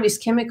time, these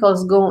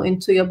chemicals go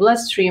into your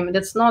bloodstream.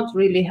 That's not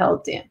really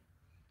healthy.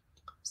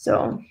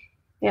 So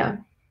yeah.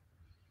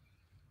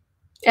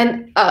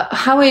 And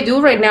how I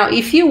do right now,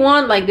 if you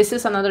want, like this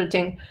is another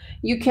thing,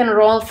 you can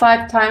roll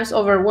 5 times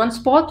over one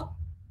spot,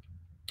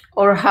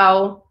 or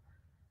how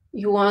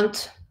you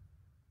want.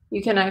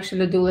 You can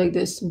actually do like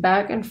this,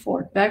 back and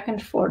forth, back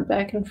and forth,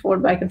 back and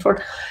forth, back and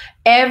forth.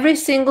 Every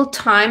single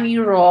time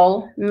you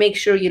roll, make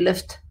sure you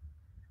lift.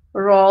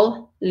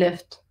 Roll,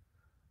 lift,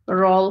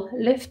 roll,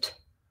 lift,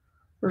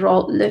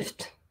 roll,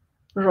 lift,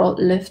 roll,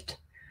 lift,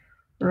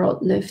 roll,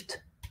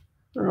 lift,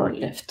 roll,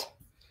 lift.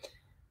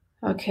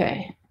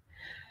 Okay.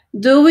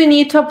 Do we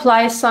need to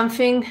apply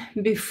something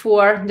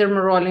before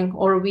dermarolling,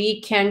 or we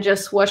can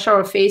just wash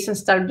our face and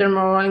start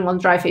dermarolling on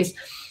dry face?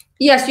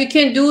 Yes, you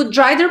can do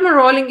dry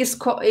dermarolling.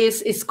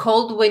 Is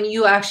called when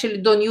you actually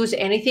don't use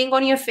anything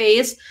on your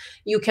face.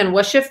 You can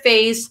wash your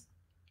face,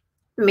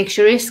 make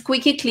sure it's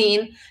squeaky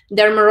clean,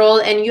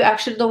 dermaroll, and you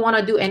actually don't want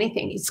to do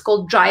anything. It's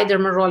called dry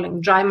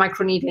dermarolling, dry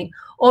microneedling.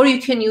 Or you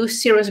can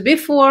use serums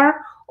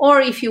before,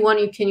 or if you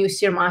want, you can use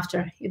serum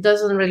after. It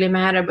doesn't really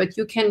matter, but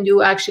you can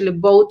do actually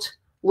both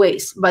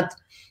ways. But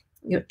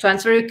to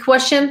answer your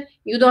question,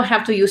 you don't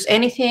have to use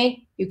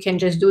anything. You can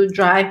just do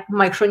dry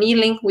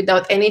microneedling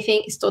without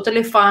anything. It's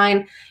totally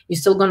fine. You're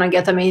still gonna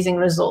get amazing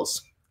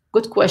results.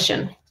 Good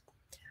question.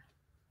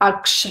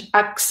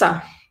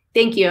 Aksa,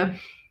 thank you.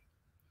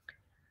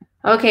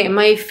 Okay,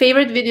 my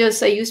favorite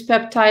videos, I used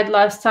peptide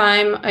last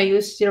time. I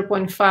used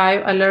 0.5.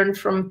 I learned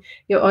from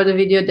your other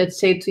video that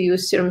said to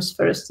use serums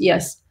first.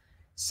 Yes.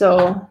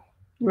 So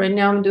right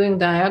now I'm doing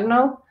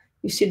diagonal.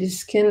 You see the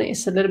skin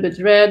is a little bit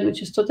red,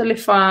 which is totally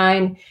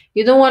fine.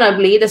 You don't want to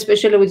bleed,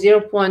 especially with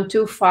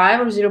 0.25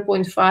 or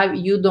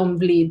 0.5. You don't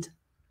bleed.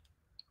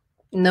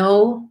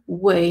 No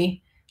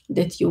way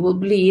that you will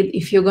bleed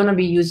if you're going to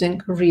be using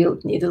real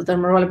needle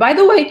dermaroller. By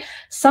the way,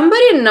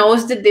 somebody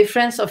knows the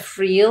difference of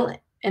real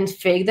and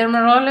fake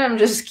dermaroller? I'm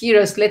just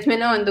curious. Let me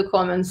know in the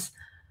comments.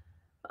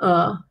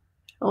 I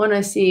want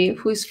to see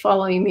who's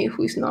following me,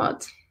 who's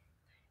not.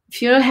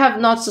 If you have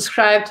not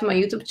subscribed to my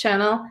YouTube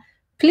channel,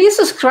 please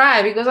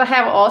subscribe, because I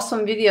have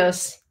awesome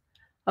videos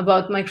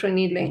about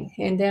microneedling.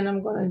 And then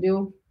I'm going to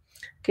do,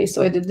 okay,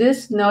 so I did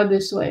this, now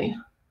this way.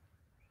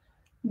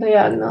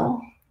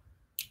 Diagonal.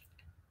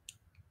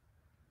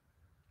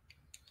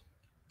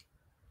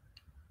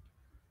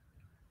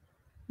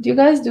 Do you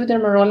guys do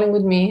dermarolling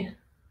with me?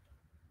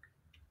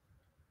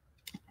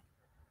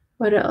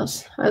 What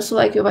else? I also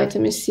like your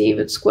vitamin C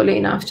with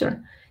squalane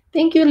after.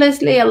 Thank you,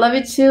 Leslie. I love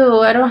it too.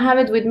 I don't have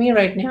it with me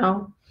right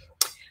now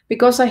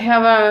because I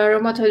have a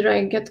rheumatoid.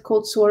 I get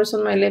cold sores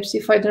on my lips.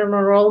 If I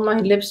dermaroll, my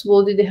lips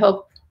will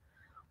help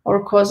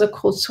or cause a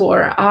cold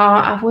sore.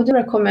 I would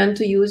recommend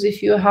to use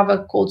if you have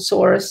a cold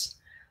sores.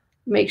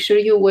 Make sure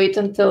you wait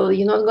until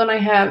you're not gonna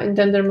have and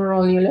then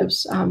dermaroll your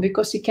lips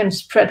because it can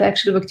spread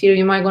actually bacteria.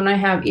 You might gonna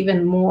have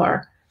even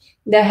more.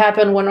 That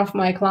happened one of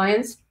my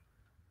clients.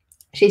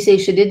 She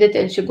says she did it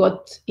and she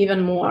got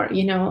even more,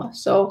 you know.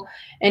 So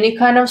any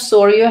kind of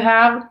sore you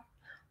have,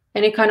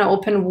 any kind of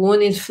open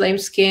wound, inflamed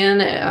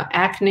skin,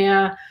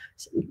 acne,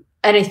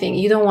 anything,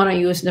 you don't want to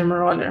use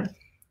dermaroller.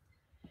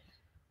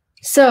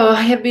 So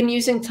I have been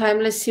using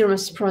Timeless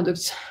Serums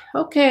products.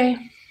 Okay.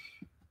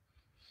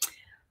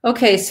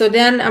 Okay, so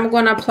then I'm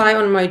going to apply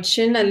on my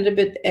chin a little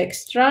bit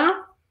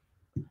extra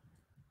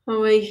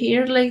over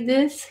here like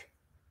this.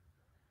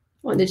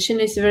 On the chin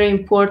is very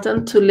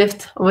important to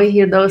lift over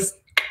here those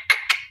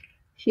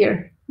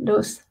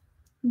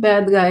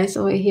bad guys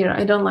over here.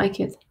 I don't like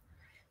it.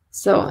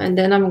 So, and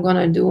then I'm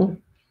gonna do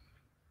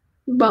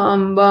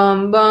Bum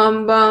bum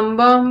bum bum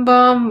bum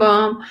bum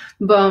bum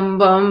bum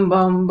bum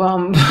bum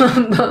bum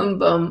bum bum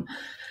bum.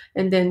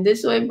 And then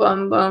this way,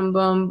 bum bum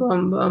bum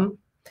bum bum.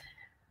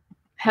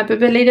 Happy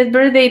belated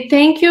birthday.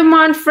 Thank you,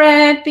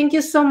 Manfred. Thank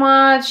you so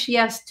much.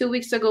 Yes, 2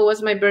 weeks ago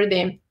was my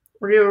birthday.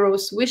 Real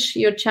Rose, wish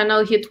your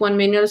channel hit 1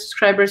 million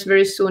subscribers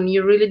very soon.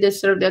 You really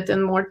deserve that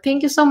and more.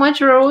 Thank you so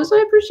much, Rose. I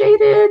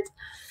appreciate it.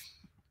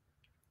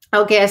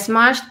 Okay, I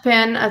smashed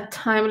pen, a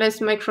timeless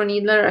micro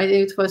needler. I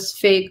think it was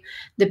fake.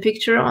 The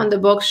picture on the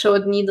box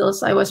showed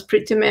needles. I was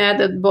pretty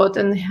mad at bought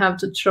and have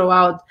to throw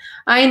out.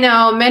 I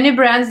know many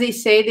brands, they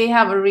say they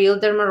have a real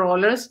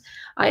dermarollers.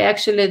 I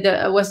actually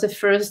was the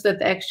first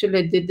that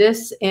actually did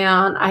this,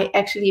 and I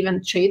actually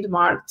even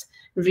trademarked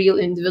real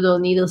individual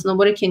needles.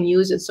 Nobody can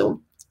use it. So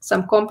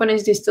some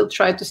companies, they still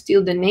try to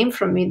steal the name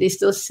from me. They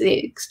still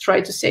try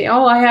to say,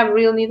 oh, I have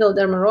real needle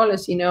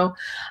dermarollers. You know,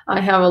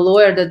 I have a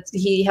lawyer that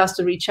he has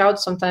to reach out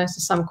sometimes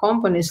to some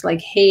companies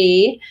like,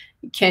 hey,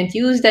 you can't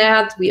use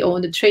that. We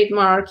own the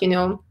trademark, you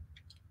know.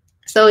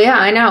 So yeah,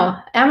 I know.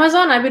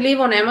 Amazon, I believe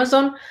on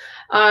Amazon,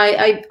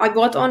 I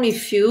bought only a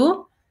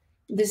few.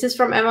 This is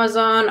from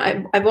Amazon.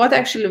 I bought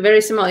actually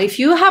very similar. If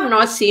you have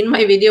not seen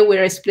my video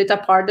where I split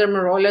apart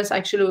dermarollers,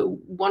 actually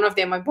one of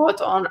them I bought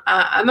on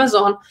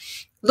Amazon.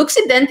 Looks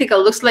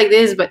identical, looks like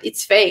this, but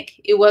it's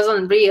fake. It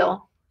wasn't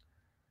real.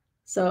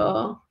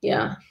 So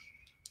yeah.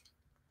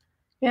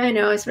 Yeah, I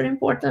know. It's very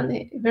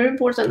important. Very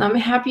important. I'm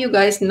happy you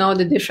guys know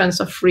the difference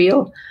of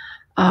real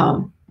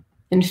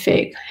and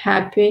fake.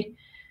 Happy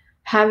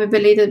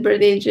belated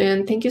birthday,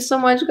 Jen. Thank you so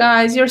much,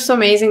 guys. You're so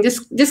amazing.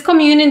 This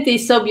community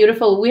is so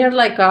beautiful. We are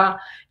like a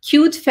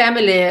cute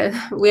family.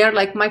 We are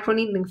like micro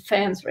needling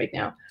fans right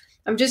now.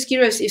 I'm just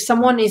curious if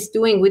someone is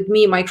doing with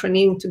me micro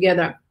needling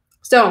together.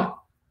 So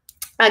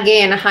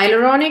again,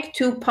 hyaluronic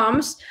 2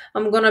 pumps.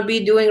 I'm gonna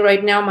be doing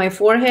right now my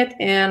forehead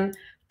and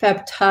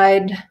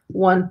peptide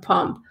 1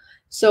 pump.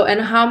 So,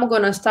 and how I'm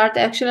gonna start?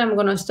 Actually, I'm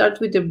gonna start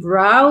with the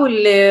brow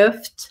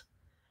lift.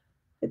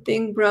 I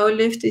think brow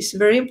lift is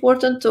very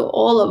important to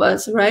all of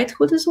us, right?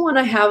 Who doesn't want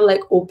to have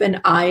like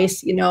open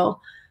eyes, you know,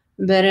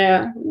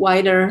 better,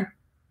 wider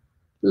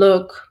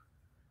look?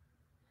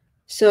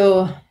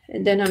 So,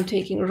 and then I'm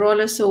taking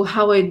roller. So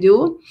how I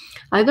do,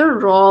 I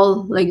don't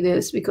roll like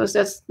this because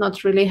that's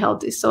not really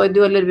healthy. So I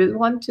do a little bit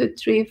 1, 2,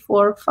 3,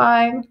 4,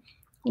 5,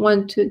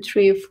 1, 2,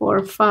 3,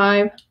 4,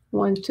 5,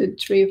 1, 2,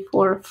 3,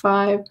 4,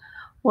 5,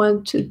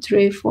 1, 2,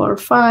 3, 4,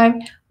 5,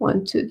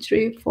 1, 2,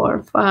 3,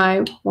 4,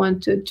 5, 1,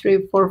 2,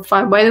 3, 4,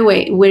 5. By the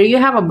way, where you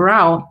have a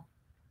brow,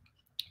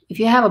 if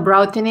you have a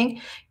brow thinning,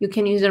 you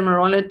can use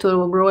dermaroller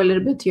to grow a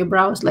little bit your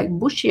brows like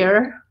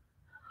bushier.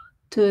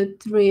 2,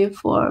 3,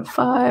 4,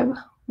 5.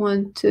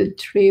 1, 2,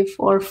 3,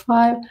 4,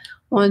 5.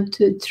 1,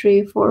 2,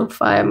 3, 4,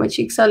 5. My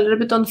cheeks are a little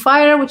bit on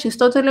fire, which is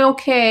totally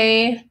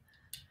okay.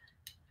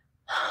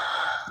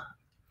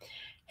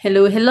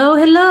 Hello, hello,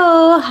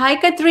 hello. Hi,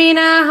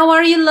 Katrina. How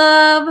are you,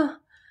 love?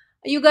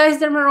 Are you guys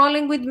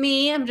dermarolling with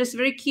me? I'm just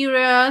very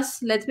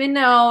curious. Let me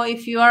know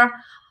if you are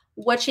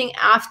watching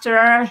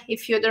after,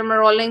 if you're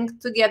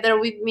dermarolling together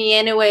with me.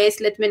 Anyways,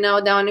 let me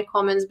know down in the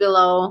comments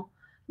below.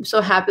 I'm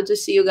so happy to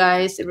see you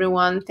guys,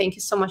 everyone. Thank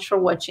you so much for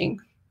watching.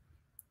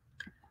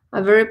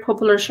 A very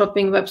popular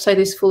shopping website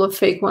is full of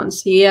fake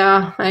ones.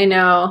 Yeah, I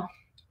know.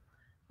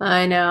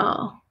 I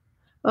know.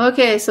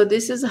 Okay, so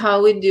this is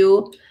how we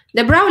do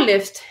the brow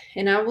lift.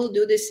 And I will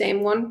do the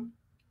same one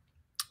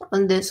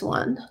on this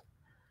one.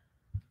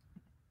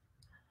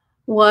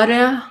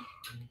 Water,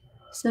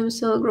 stem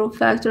cell growth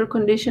factor,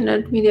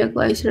 conditioner, media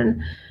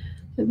glycerin,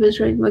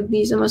 eviscerate,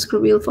 magnesium,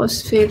 ascorbyl,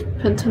 phosphate,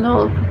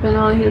 pentanol,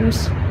 propanol.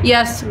 Here's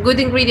yes,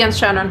 good ingredients,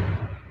 Shannon.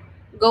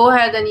 Go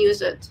ahead and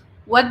use it.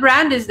 What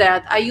brand is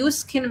that? I use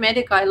Skin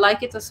Medica. I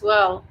like it as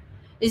well.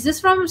 Is this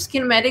from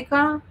Skin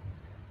Medica?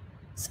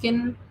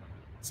 Skin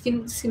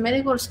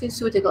Medica or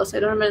SkinCeuticals? I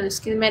don't remember.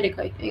 Skin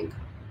Medica, I think.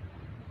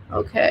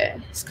 Okay,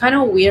 it's kind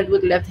of weird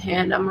with left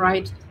hand. I'm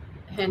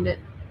right-handed.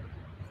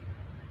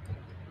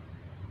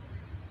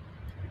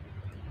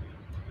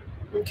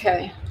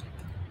 Okay,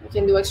 I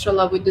can do extra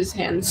love with these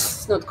hands.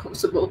 It's not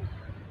comfortable.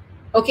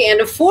 Okay, and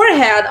the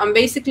forehead, I'm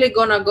basically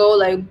gonna go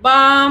like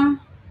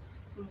bum,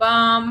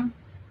 bum,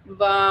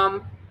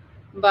 bum,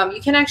 bum. You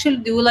can actually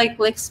do like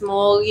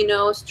small, you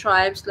know,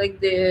 stripes like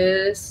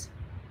this.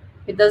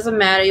 It doesn't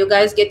matter. You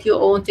guys get your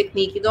own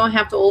technique. You don't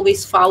have to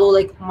always follow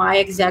like my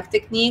exact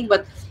technique,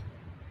 but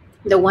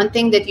the one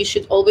thing that you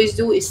should always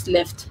do is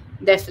lift.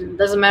 Definitely.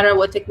 Doesn't matter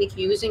what technique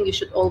you're using, you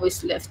should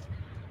always lift.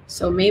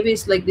 So maybe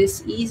it's like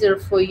this easier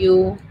for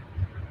you.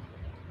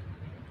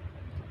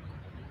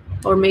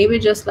 Or maybe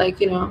just like,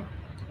 you know,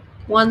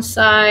 one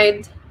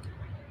side.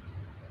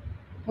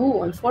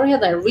 Oh, on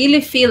forehead, I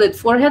really feel it.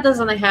 Forehead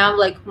doesn't have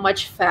like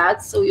much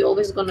fat, so you're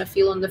always gonna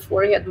feel on the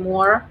forehead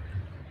more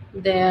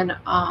than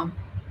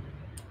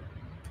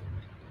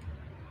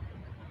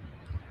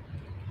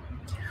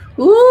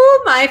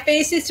ooh, my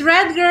face is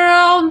red,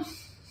 girl.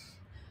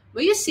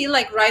 Will you see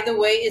like right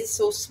away it's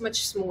so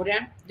much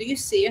smoother? Do you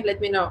see?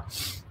 Let me know.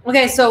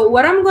 Okay, so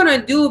what I'm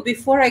gonna do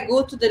before I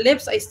go to the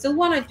lips, I still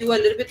want to do a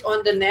little bit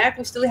on the neck.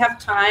 We still have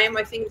time.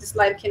 I think this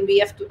live can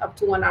be up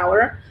to 1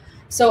 hour.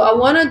 So I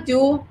want to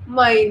do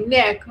my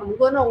neck. I'm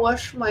gonna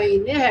wash my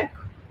neck,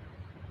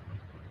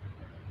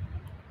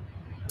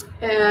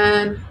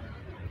 and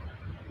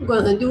I'm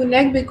gonna do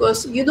neck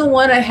because you don't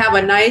want to have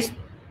a nice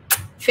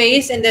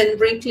face and then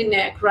wrinkly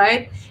neck,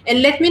 right?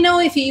 And let me know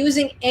if you're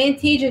using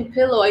anti-aging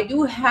pillow. I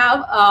do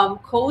have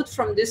code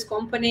from this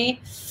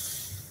company.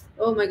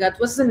 Oh my god,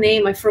 what's the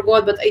name? I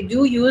forgot, but I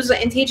do use the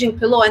anti-aging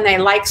pillow and I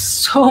like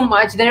so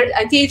much. Their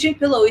anti-aging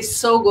pillow is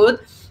so good,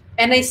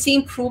 and I see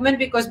improvement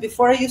because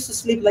before I used to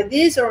sleep like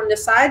this or on the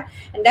side,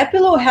 and that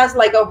pillow has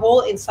like a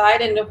hole inside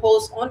and the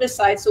holes on the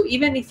side. So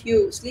even if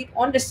you sleep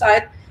on the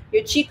side,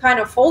 your cheek kind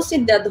of falls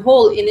in that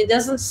hole and it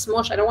doesn't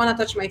smush. I don't want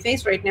to touch my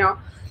face right now,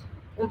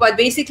 but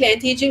basically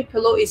anti-aging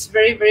pillow is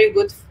very, very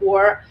good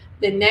for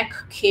the neck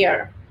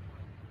care.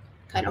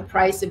 Kind of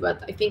pricey,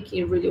 but I think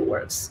it really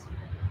works.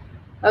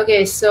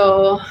 Okay,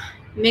 so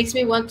makes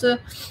me want to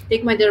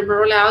take my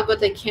dermarolle out,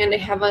 but I can't. I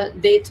have a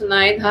date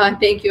tonight.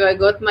 Thank you. I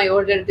got my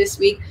order this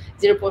week.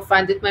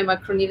 0.5 did my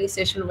macro needling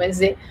session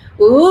Wednesday.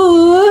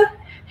 Ooh,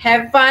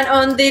 have fun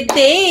on the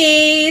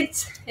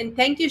date. And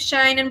thank you,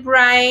 Shine and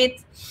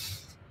Bright.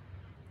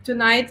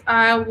 Tonight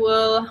I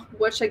will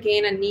watch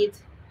again a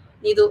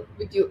needle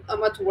with you.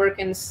 I'm at work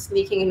and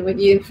sneaking in with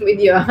you,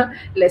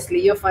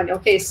 Leslie. You're funny.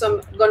 Okay, so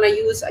I'm gonna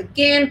use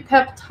again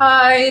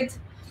peptide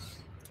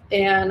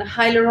and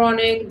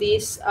hyaluronic.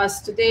 These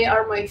as today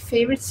are my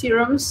favorite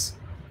serums,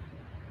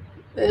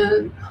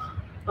 and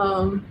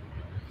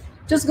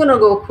just gonna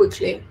go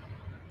quickly.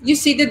 You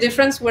see the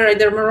difference where a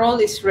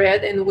dermarolle is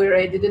red and where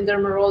I didn't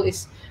dermarolle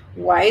is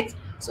white.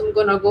 So I'm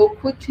gonna go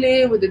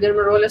quickly with the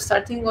dermarolle,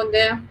 starting on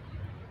the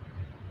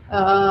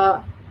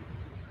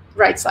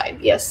right side.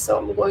 Yes, so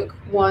I'm going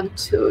 1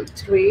 2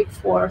 3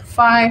 4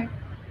 5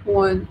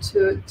 1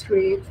 2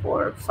 3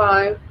 4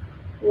 5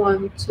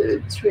 1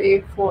 2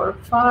 3 4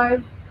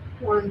 5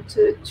 1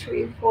 2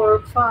 3 4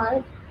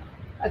 5.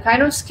 I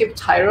kind of skipped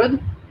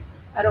thyroid.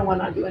 I don't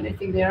want to do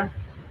anything there.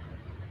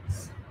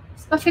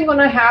 It's nothing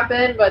gonna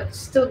happen, but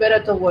still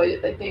better to avoid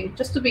it. I think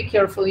just to be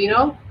careful, you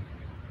know.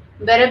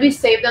 Better be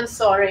safe than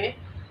sorry.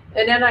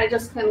 And then I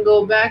just can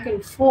go back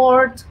and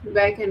forth,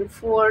 back and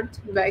forth,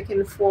 back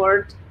and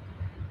forth,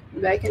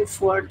 back and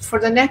forth. For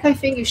the neck, I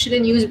think you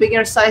shouldn't use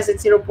bigger size at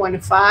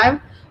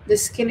 0.5. The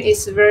skin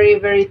is very,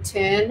 very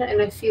thin,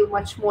 and I feel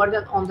much more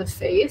than on the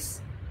face.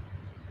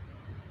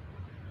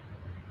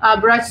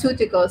 Bright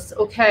cuticles,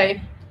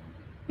 okay.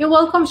 You're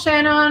welcome,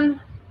 Shannon.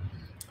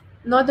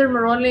 Not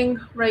dermarolling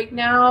right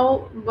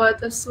now,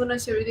 but as soon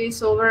as every day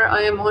is over,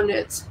 I am on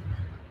it.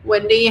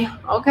 Wendy,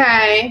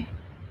 okay.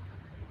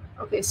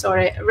 Okay,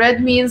 sorry.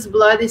 Red means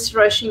blood is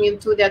rushing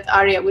into that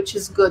area, which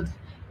is good.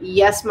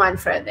 Yes,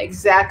 Manfred,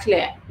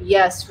 exactly.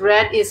 Yes,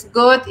 red is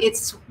good.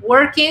 It's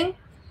working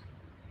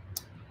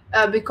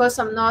because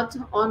I'm not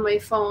on my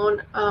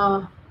phone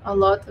a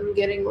lot. I'm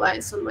getting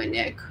lines on my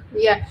neck.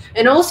 Yeah,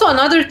 and also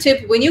another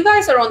tip, when you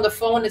guys are on the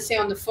phone, let's say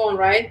on the phone,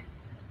 right?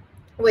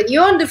 When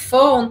you're on the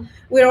phone,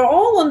 we're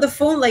all on the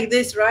phone like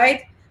this,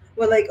 right?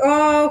 We're like,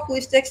 oh, who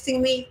is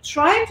texting me?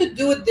 Try to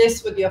do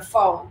this with your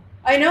phone.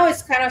 I know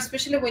it's kind of,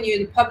 especially when you're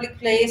in a public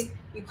place,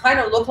 you kind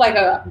of look like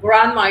a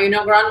grandma, you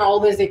know, grandma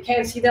always, they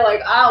can't see, they're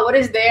like, what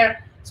is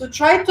there? So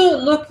try to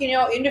look, you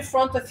know, in the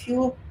front of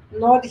you,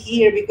 not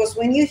here, because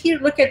when you here,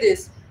 look at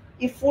this,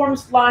 it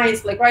forms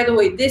lines, like right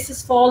away, this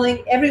is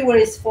falling, everywhere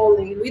is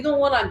falling. We don't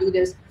want to do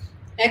this.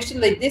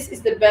 Actually, like this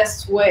is the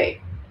best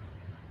way.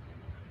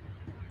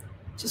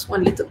 Just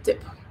one little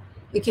tip,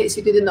 in case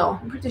you didn't know.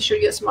 I'm pretty sure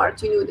you're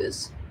smart, you knew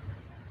this.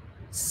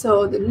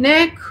 So the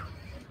neck,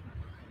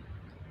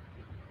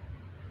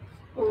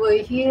 over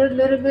here a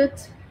little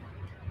bit.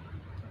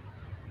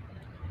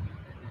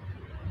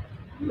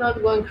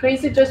 Not going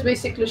crazy, just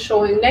basically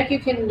showing neck. You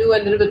can do a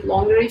little bit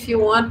longer if you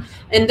want.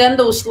 And then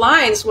those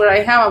lines where I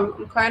have,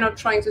 I'm kind of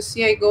trying to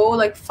see, I go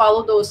like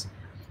follow those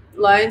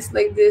lines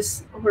like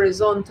this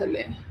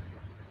horizontally.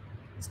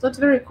 It's not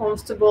very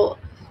comfortable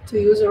to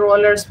use a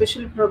roller,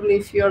 especially probably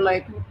if you're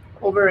like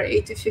over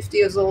 80, 50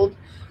 years old.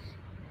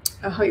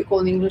 How you call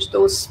in English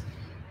those?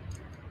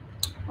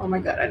 Oh my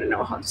God, I don't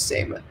know how to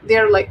say, but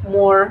they're like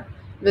more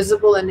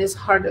visible and it's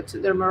harder to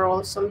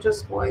dermaroll. So I'm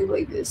just going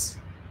like this.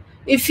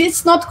 If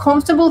it's not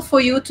comfortable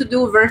for you to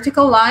do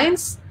vertical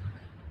lines,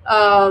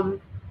 my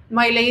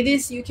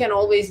ladies, you can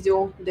always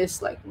do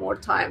this like more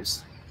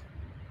times.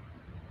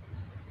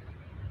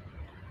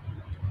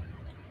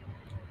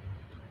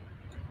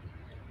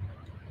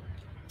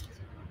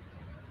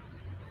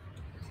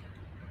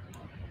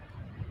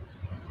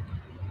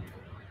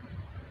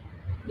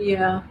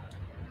 Yeah.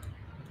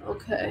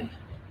 Okay.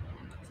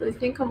 So I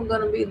think I'm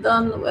gonna be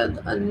done with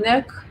a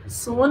neck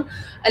soon.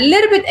 A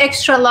little bit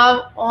extra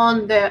love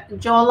on the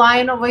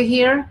jawline over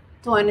here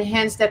to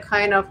enhance the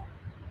kind of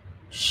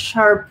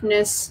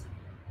sharpness.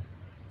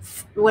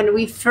 When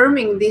we're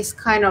firming these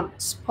kind of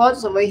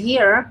spots over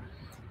here,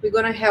 we're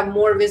gonna have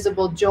more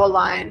visible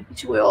jawline,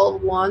 which we all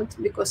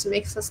want because it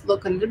makes us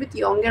look a little bit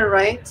younger,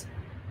 right?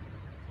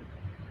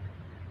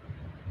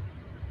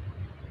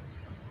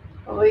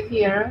 over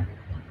here.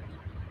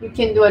 You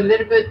can do a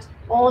little bit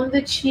on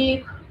the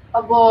cheek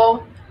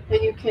above,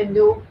 and you can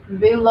do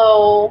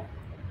below.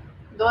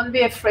 Don't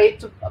be afraid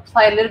to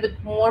apply a little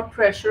bit more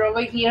pressure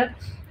over here.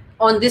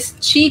 On these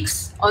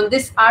cheeks, on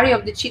this area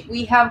of the cheek,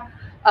 we have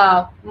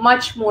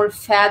much more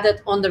fat than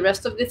on the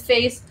rest of the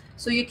face.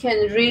 So you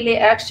can really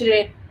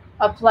actually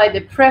apply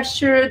the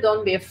pressure.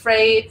 Don't be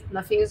afraid.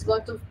 Nothing is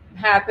going to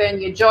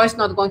happen. Your jaw is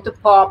not going to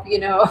pop, you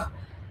know.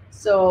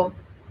 So,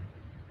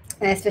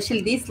 and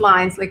especially these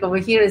lines, like over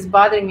here, is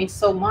bothering me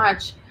so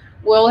much.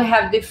 We all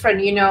have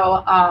different, you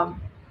know,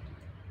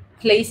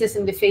 places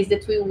in the face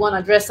that we want to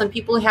address. Some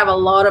people have a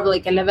lot of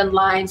like 11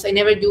 lines. I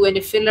never do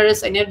any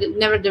fillers. I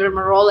never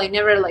dermarolle. I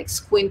never like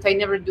squint. I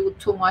never do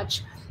too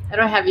much. I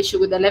don't have issue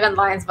with 11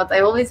 lines, but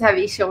I always have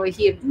issue over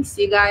here. Do you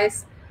see,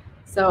 guys?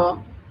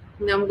 So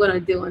now I'm gonna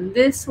do on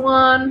this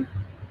one.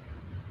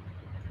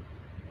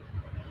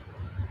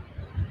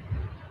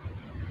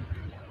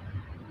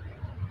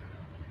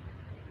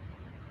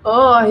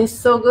 Oh, it's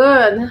so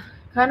good.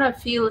 Kind of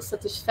feel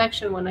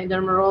satisfaction when I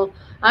dermarolle.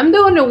 I'm the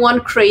only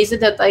one crazy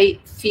that I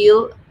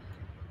feel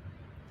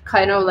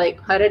kind of like,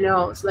 I don't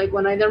know, it's like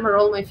when I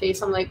dermarolle my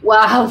face, I'm like,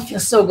 wow, it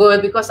feels so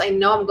good, because I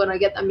know I'm gonna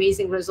get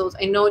amazing results.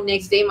 I know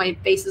next day my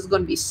face is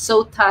gonna be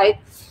so tight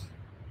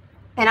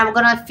and I'm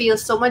gonna feel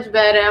so much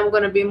better. I'm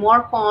gonna be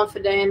more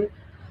confident.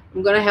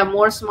 I'm gonna have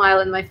more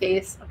smile in my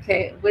face.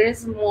 Okay,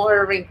 where's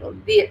more wrinkle?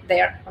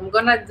 There. I'm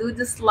gonna do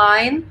this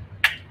line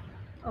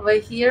over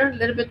here, a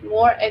little bit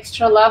more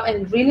extra love,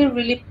 and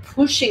really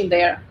pushing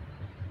there.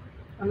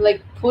 I'm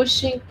like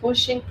pushing,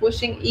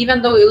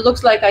 even though it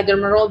looks like I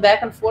dermarolle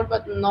back and forth,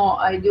 but no,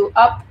 I do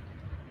up,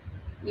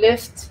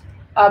 lift,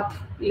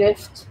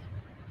 lift,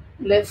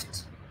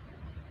 lift,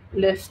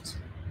 lift,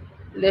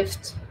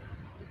 lift,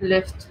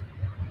 lift.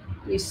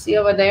 You see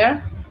over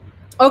there?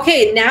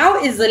 Okay, now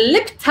is the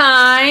lip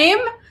time.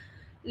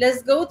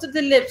 Let's go to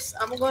the lips.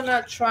 I'm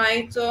gonna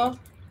try to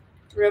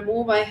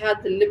remove, I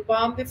had the lip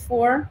balm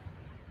before,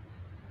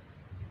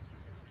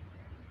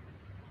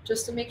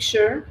 just to make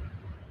sure.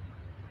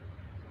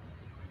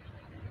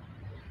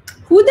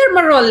 Who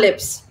dermarolle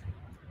lips?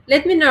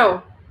 Let me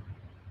know.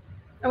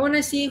 I want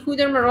to see who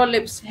dermarolle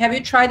lips. Have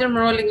you tried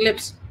dermarolling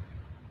lips?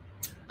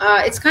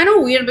 It's kind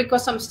of weird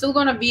because I'm still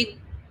gonna be.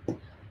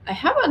 I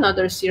have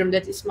another serum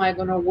that is my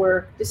gonna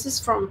work. This is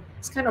from.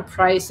 It's kind of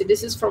pricey.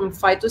 This is from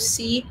Phyto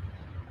C,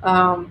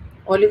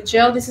 olive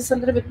gel. This is a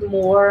little bit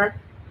more,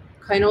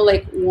 kind of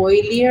like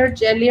oilier,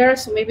 jellier.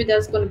 So maybe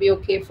that's gonna be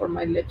okay for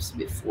my lips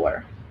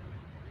before.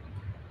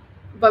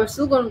 But I'm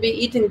still gonna be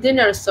eating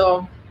dinner,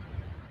 so.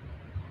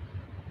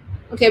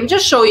 Okay, I'm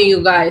just showing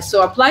you guys.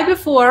 So apply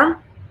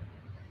before.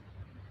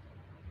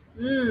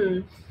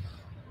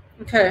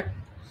 Okay.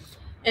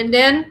 And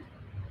then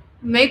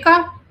make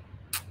a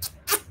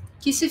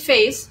kissy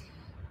face.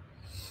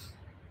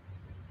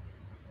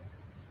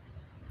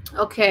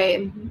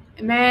 Okay,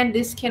 man,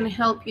 this can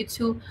help you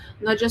too,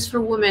 not just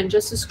for women.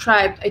 Just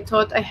subscribed. I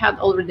thought I had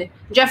already.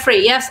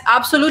 Jeffrey, yes,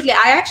 absolutely.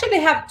 I actually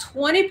have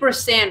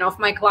 20% of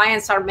my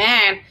clients are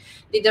men.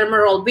 They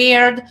dermarolle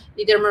beard,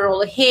 they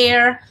dermarolle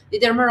hair, they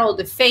dermarolle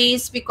the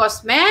face,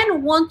 because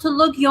men want to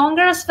look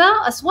younger as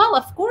well,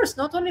 of course,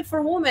 not only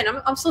for women.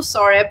 I'm so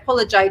sorry. I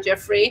apologize,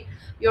 Jeffrey.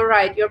 You're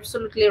right. You're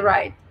absolutely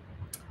right.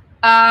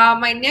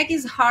 My neck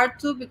is hard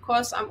too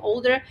because I'm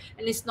older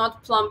and it's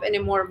not plump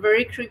anymore.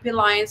 Very creepy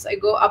lines. I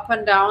go up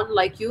and down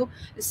like you.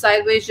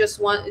 Sideways just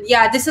one.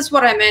 Yeah, this is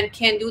what I meant.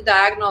 Can do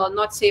diagonal,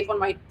 not safe on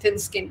my thin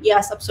skin.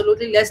 Yes,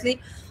 absolutely,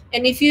 Leslie.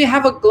 And if you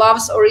have a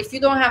gloves, or if you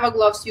don't have a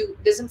gloves, you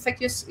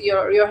disinfect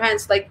your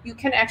hands. Like you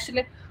can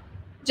actually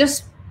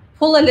just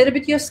pull a little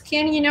bit your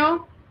skin, you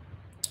know,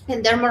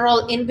 and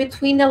dermarolle in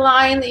between the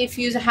line. If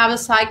you have a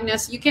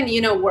sinus, you can,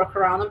 you know, work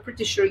around. I'm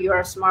pretty sure you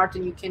are smart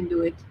and you can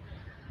do it.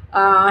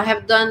 I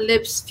have done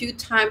lips few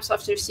times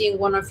after seeing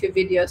one of your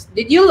videos.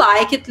 Did you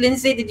like it,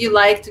 Lindsay? Did you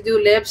like to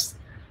do lips?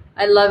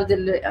 I love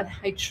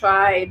I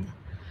tried.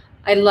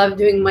 I love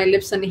doing my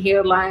lips and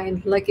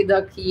hairline. Lucky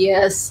duck,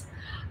 yes.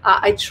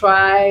 I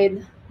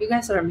tried. You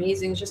guys are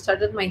amazing. Just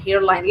started my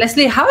hairline.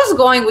 Leslie, how is it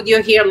going with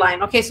your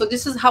hairline? Okay, so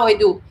this is how I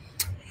do.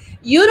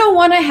 You don't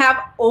want to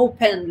have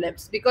open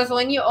lips, because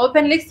when you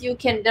open lips, you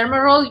can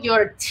dermarolle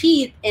your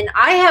teeth. And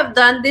I have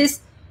done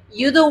this.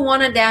 You don't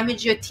want to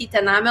damage your teeth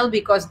enamel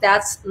because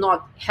that's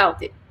not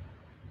healthy.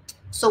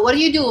 So what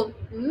do?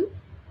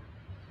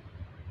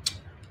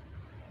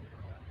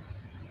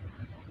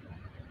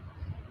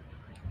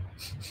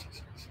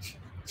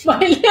 My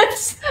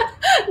lips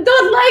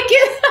don't like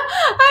it.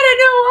 I don't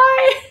know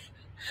why.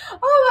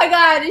 Oh my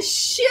God,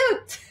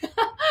 shoot.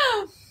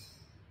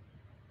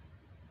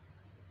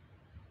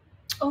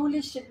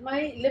 Holy shit,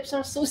 my lips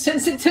are so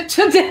sensitive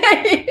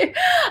today.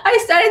 I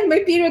started my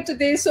period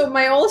today, so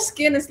my whole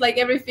skin is like,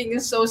 everything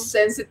is so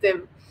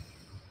sensitive.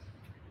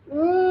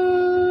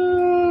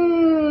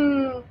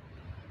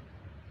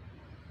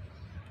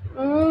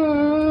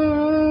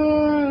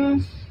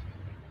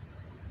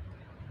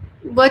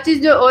 What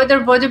is the other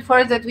body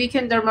part that we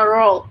can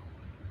dermarolle?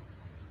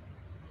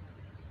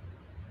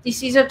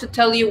 it's easier to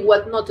tell you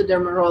what not to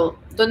dermaroll.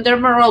 Don't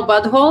dermaroll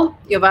butthole,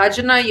 your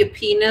vagina, your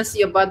penis,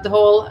 your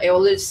butthole. I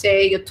always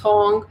say your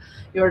tongue,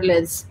 your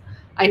lids.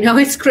 I know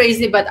it's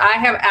crazy, but I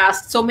have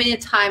asked so many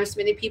times,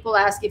 many people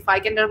ask if I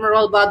can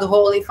dermaroll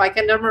butthole, if I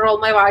can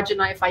dermaroll my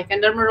vagina, if I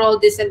can dermaroll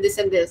this and this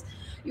and this.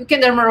 You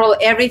can dermaroll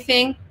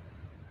everything,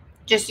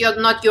 just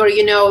not your,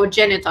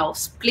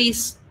 genitals.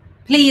 Please,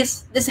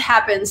 please, this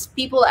happens.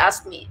 People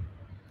ask me.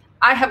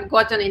 I have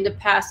gotten in the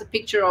past a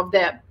picture of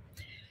them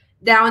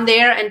down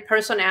there, and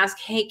person asked,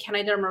 hey, can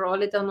I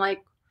dermaroll it? I'm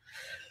like,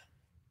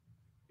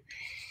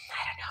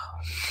 I don't know.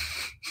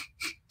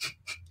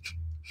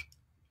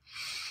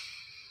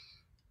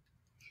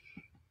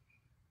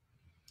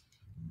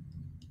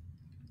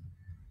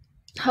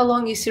 How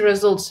long you see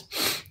results?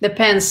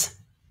 Depends.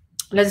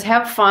 Let's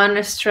have fun,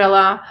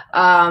 Estrella.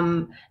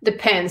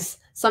 Depends.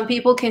 Some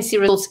people can see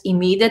results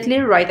immediately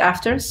right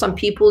after. Some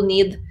people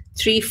need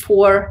 3,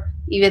 4,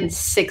 even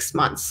 6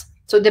 months.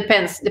 So it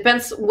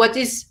depends what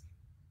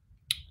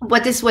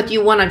what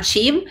you want to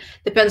achieve.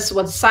 Depends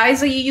what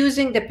size are you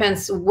using.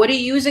 Depends what are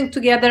you using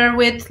together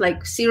with,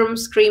 like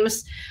serums,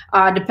 creams.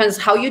 Depends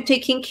how you're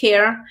taking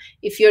care.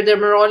 If you're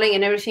dermarolling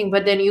and everything,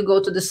 but then you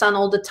go to the sun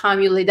all the time,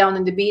 you lay down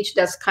on the beach,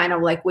 that's kind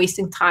of like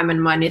wasting time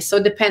and money. So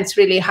it depends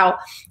really how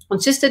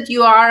consistent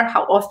you are,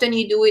 how often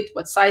you do it,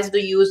 what size do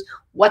you use,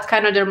 what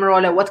kind of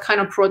dermaroller, what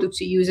kind of products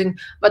you're using.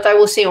 But I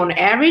will say on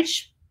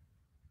average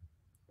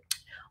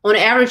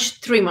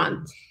 3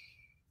 months,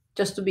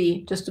 just to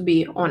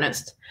be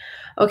honest.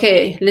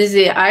 Okay,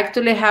 Lizzie, I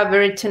actually have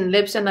very thin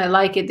lips and I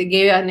like it. They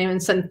gave an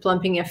instant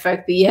plumping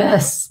effect.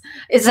 Yes,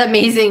 it's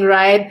amazing,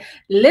 right?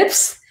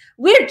 Lips,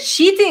 we're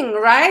cheating,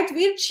 right?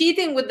 We're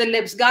cheating with the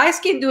lips. Guys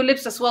can do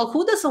lips as well.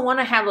 Who doesn't want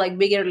to have like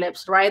bigger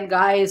lips, right,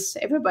 guys?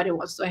 Everybody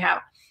wants to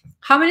have.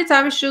 How many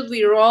times should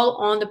we roll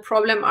on the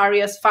problem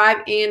areas?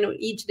 5 in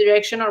each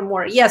direction or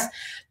more? Yes,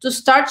 to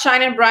start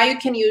shine and bright, you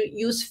can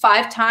use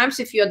 5 times.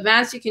 If you're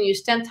advanced, you can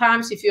use 10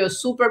 times. If you're a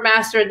super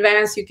master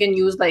advanced, you can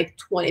use like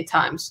 20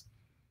 times.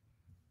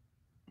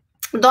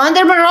 Don't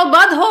dermaroll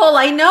butthole.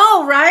 I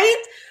know,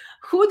 right?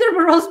 Who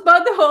dermarolls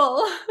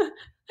butthole?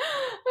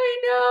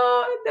 I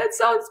know. That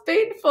sounds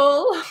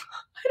painful. I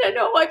don't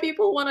know why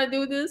people want to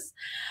do this.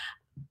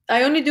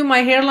 I only do my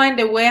hairline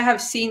the way I have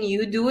seen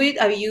you do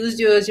it. I've used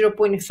your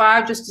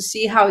 0.5 just to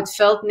see how it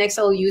felt. Next,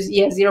 I'll use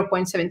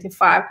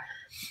 0.75.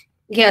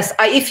 Yes,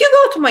 if you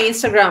go to my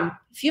Instagram,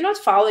 if you're not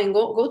following,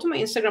 go to my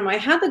Instagram. I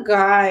had a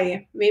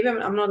guy, maybe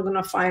I'm not going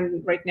to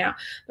find right now,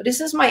 but this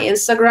is my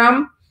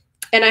Instagram.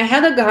 And I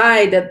had a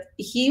guy that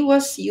he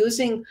was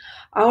using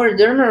our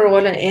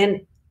dermaroller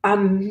and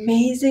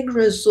amazing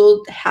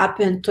result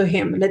happened to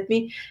him. Let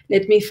me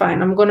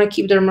find. I'm gonna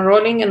keep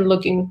dermarolling and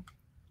looking.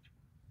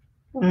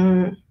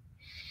 Where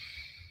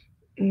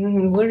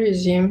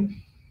is he?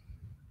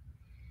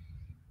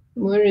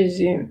 Where is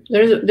he?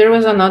 There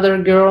was another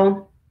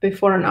girl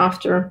before and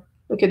after.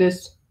 Look at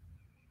this.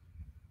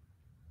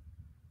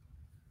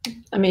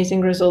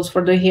 Amazing results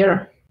for the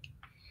hair.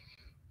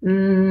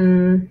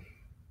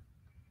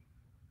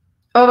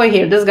 Over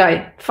here, this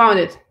guy found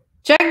it.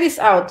 Check this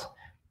out.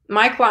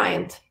 My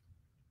client.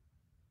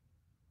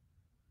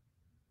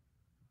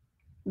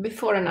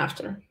 Before and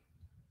after.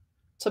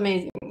 It's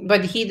amazing.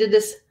 But he did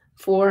this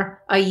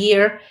for a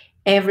year,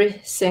 every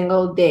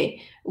single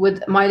day.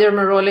 With my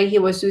dermaroller, he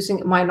was using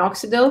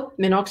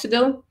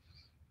minoxidil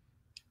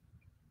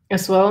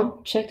as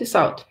well. Check this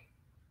out.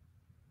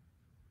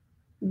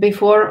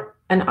 Before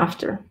and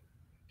after.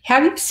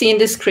 Have you seen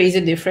this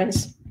crazy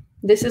difference?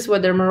 This is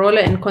what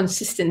dermaroller and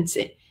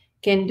consistency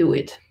can do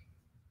it.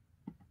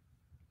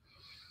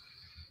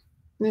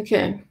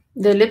 Okay,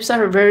 the lips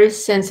are very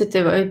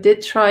sensitive. I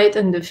did try it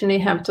and definitely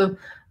have to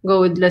go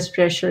with less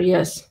pressure.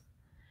 Yes,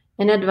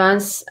 an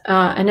advice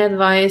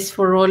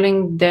for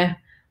rolling the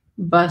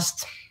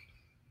bust.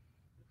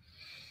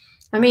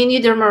 I mean, you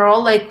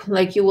dermaroll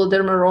like you will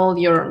dermaroll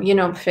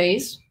your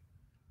face.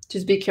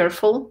 Just be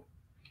careful.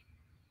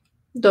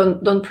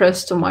 Don't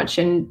press too much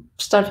and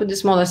start with the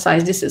smaller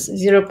size. This is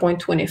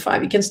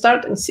 0.25. You can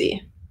start and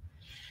see.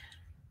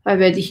 I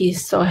bet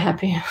he's so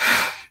happy.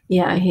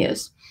 Yeah, he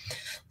is.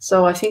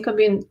 So I think I've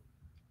been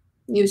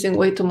using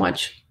way too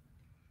much.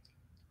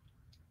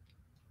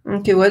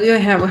 Okay, what do I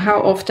have?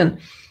 How often?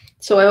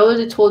 So I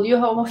already told you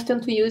how often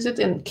to use it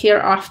and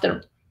care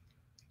after.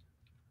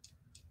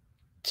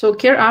 So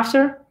care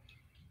after.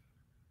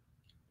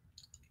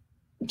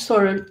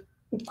 Sorry,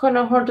 it's kind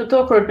of hard to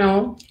talk right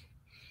now.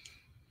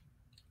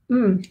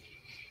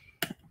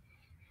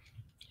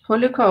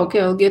 Holy cow.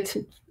 Okay, I'll get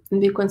and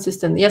be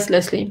consistent. Yes,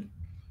 Leslie.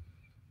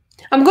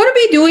 I'm going to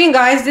be doing,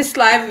 guys, this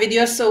live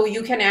video so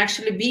you can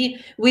actually be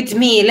with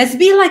me. Let's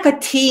be like a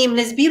team.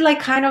 Let's be like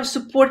kind of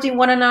supporting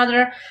one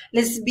another.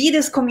 Let's be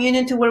this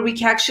community where we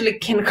actually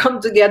can come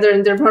together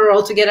and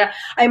dermaroll together.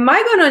 I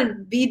might going to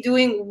be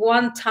doing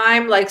one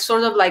time, like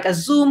sort of like a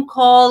Zoom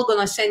call, going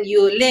to send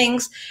you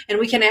links and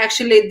we can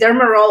actually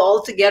dermaroll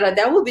all together.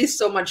 That would be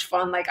so much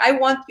fun. Like I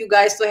want you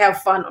guys to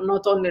have fun,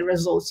 not only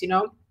results, you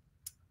know.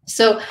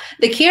 So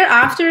the care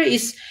after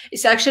is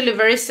actually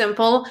very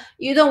simple.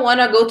 You don't want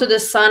to go to the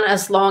sun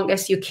as long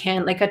as you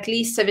can, like at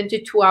least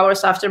 72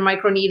 hours after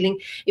microneedling.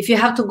 If you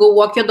have to go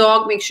walk your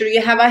dog, make sure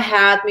you have a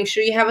hat, make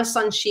sure you have a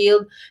sun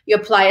shield, you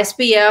apply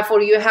SPF,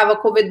 or you have a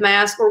COVID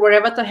mask, or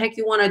whatever the heck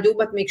you want to do,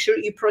 but make sure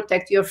you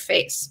protect your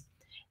face.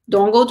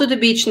 Don't go to the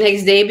beach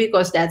next day,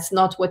 because that's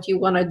not what you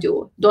want to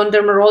do. Don't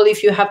dermaroll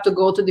if you have to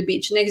go to the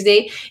beach next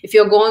day. If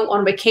you're going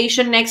on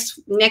vacation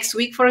next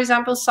week, for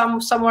example,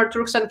 somewhere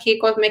Turks and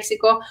Caicos,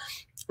 Mexico,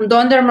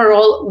 don't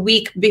dermaroll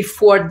week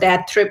before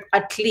that trip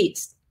at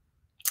least.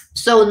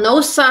 So no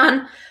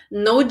sun,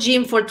 no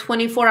gym for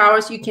 24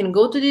 hours. You can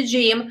go to the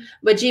gym,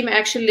 but gym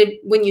actually,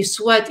 when you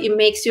sweat, it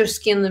makes your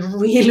skin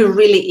really,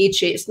 really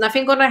itchy. It's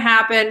nothing gonna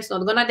happen. It's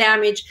not gonna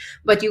damage,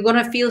 but you're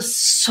gonna feel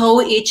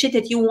so itchy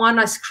that you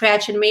wanna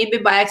scratch, and maybe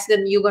by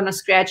accident you're gonna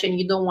scratch, and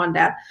you don't want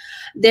that.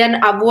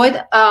 Then avoid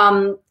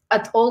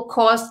at all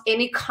costs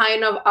any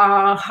kind of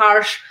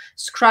harsh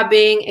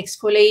scrubbing,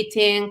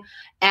 exfoliating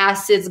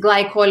acids,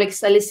 glycolic,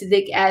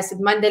 salicylic acid,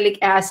 mandelic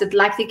acid,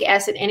 lactic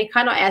acid, any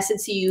kind of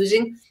acids you're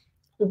using.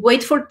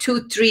 Wait for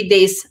 2-3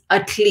 days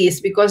at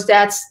least, because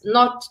that's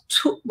not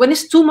too, when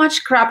it's too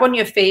much crap on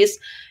your face,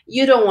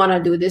 you don't want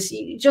to do this.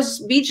 You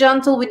just be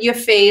gentle with your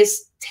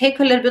face, take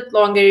a little bit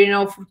longer, you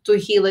know, to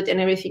heal it and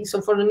everything.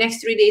 So for the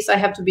next 3 days, I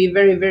have to be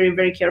very, very,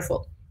 very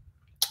careful.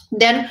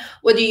 Then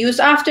what you use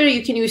after,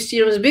 you can use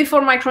serums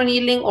before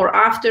microneedling or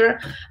after.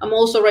 I'm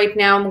also right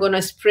now, I'm going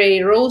to spray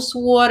rose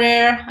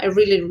water. I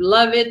really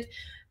love it.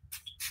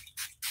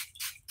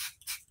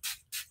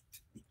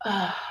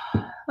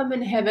 I'm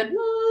in heaven.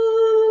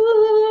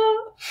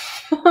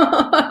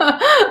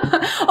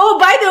 Oh,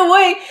 by the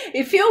way,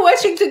 if you're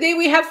watching today,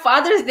 we have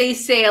Father's Day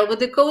sale with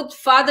the code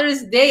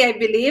Father's Day, I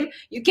believe.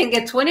 You can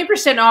get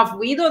 20% off.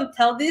 We don't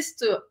tell this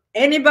to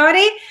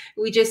anybody.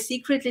 We just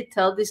secretly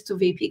tell this to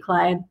VP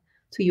client,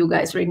 to you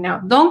guys right now.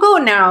 Don't go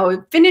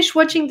now. Finish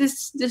watching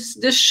this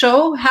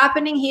show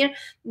happening here.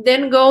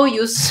 Then go to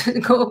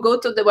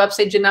the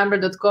website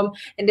janamber.com,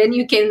 and then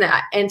you can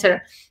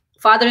enter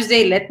Father's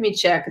Day. Let me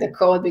check the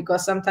code,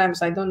 because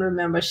sometimes I don't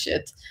remember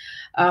shit.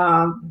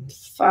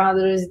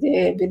 Father's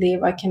Day, I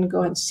believe I can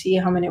go and see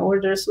how many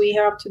orders we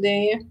have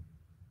today.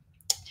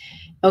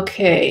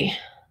 Okay,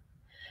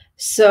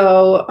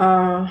 so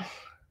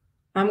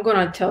I'm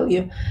gonna tell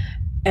you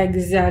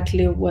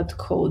exactly what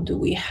code do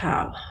we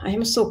have. I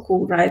am so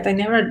cool, right? I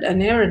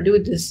never do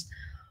this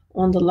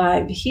on the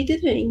live. He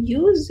didn't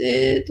use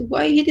it.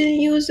 Why he didn't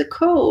use the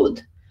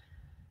code?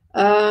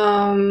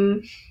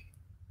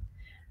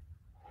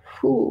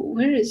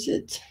 Where is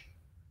it?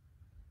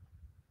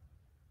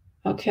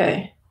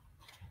 Okay.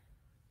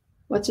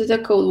 What's the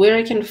code? Where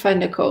I can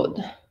find the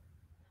code?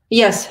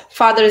 Yes,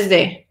 Father's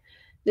Day.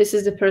 This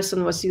is the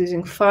person was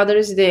using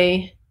Father's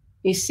Day.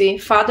 You see,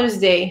 Father's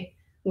Day,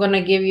 I'm going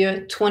to give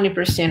you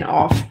 20%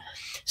 off.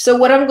 So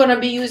what I'm going to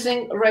be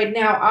using right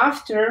now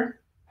after,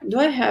 do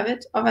I have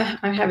it? Oh,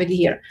 I have it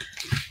here.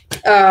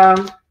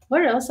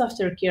 What else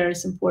aftercare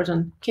is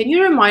important? Can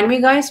you remind me,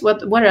 guys,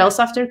 what else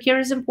aftercare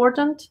is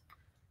important?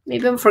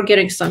 Maybe I'm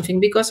forgetting something,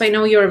 because I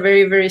know you're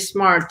very, very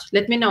smart.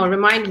 Let me know.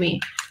 Remind me.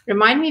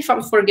 Remind me if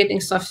I'm forgetting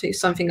something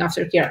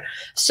aftercare.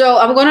 So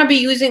I'm going to be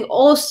using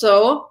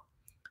also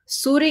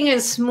soothing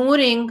and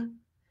smoothing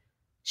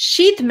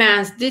sheet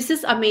mask. This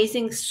is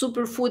amazing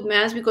superfood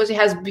mask, because it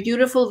has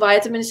beautiful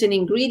vitamins and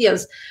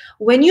ingredients.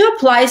 When you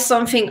apply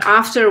something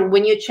after,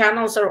 when your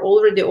channels are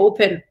already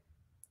open,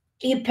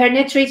 it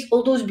penetrates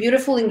all those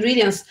beautiful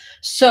ingredients.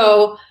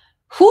 So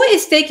who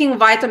is taking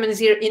vitamins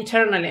here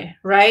internally,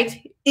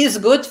 right? Is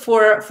good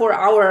for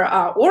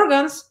our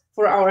organs,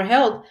 for our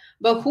health.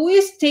 But who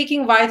is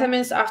taking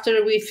vitamins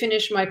after we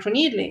finish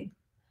microneedling?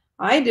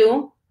 I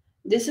do.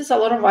 This is a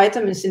lot of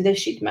vitamins in the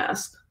sheet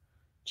mask.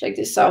 Check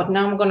this out.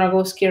 Now I'm gonna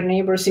go scare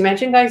neighbors.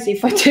 Imagine, guys,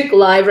 if I take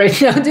live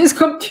right now this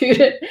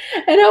computer,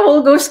 and I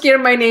will go scare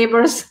my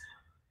neighbors.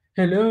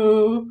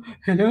 Hello,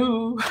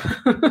 hello.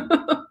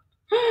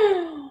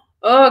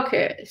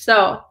 Okay,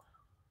 so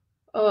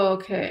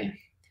okay.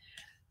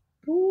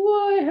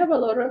 Oh, I have a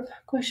lot of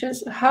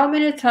questions. How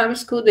many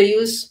times could I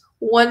use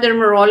one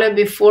dermarolle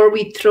before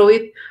we throw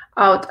it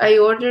out? I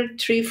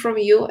ordered 3 from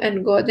you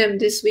and got them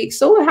this week.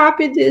 So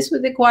happy this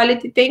with the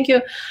quality. Thank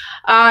you.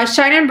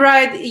 Shine and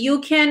Bright,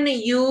 you can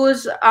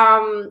use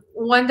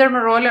one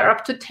dermarolle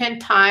up to 10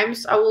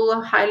 times. I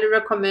will highly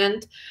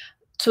recommend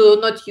to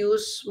not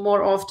use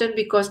more often,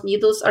 because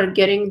needles are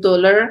getting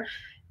duller.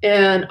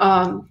 And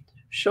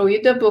show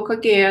you the book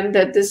again,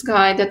 that this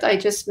guy that I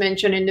just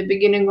mentioned in the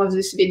beginning of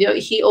this video,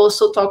 he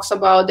also talks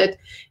about that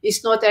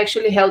it's not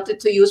actually healthy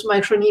to use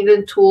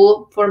microneedling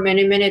tool for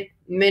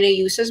many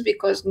uses,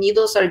 because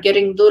needles are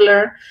getting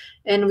duller,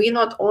 and we're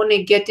not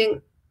only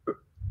getting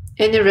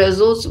any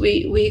results,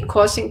 we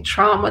causing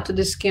trauma to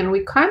the skin.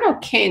 We kind of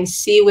can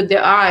see with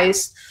the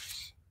eyes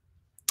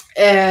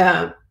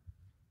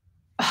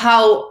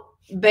how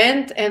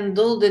bent and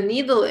dull the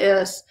needle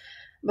is.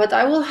 But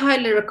I will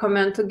highly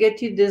recommend to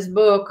get you this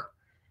book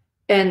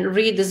and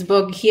read this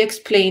book. He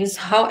explains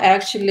how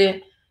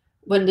actually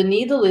when the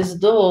needle is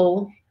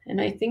dull, And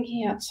I think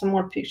he had some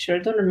more picture. I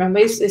don't remember.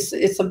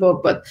 It's a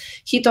book, but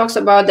he talks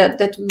about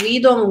that we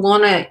don't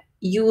want to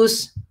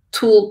use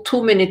tool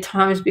too many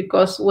times,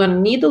 because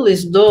when needle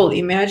is dull,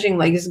 imagine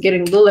like it's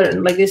getting duller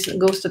and like this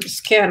goes to the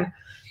skin.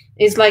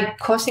 It's like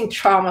causing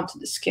trauma to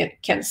the skin,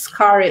 can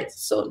scar it.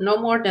 So no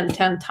more than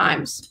 10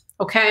 times.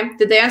 Okay,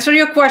 did I answer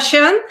your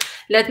question?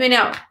 Let me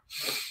know.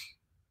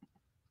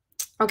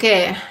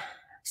 Okay,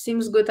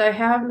 seems good. I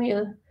have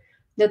meal.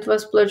 That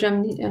was pleasure.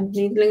 I'm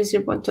needling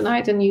 0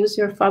 tonight and use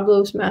your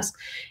fabulous mask.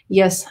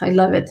 Yes, I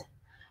love it.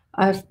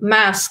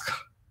 Mask.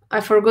 I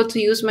forgot to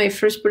use my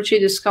first purchase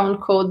discount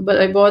code, but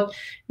I bought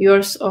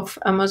yours off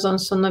Amazon,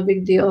 so no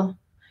big deal.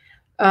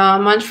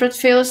 Manfred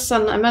Fails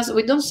on Amazon.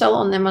 We don't sell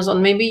on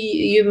Amazon. Maybe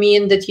you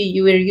mean that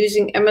you were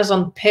using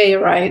Amazon Pay,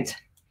 right?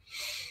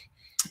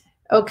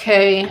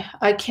 Okay,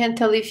 I can't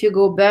tell if you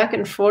go back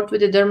and forth with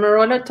the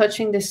dermaroller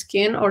touching the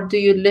skin, or do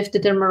you lift the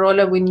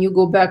dermaroller when you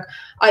go back?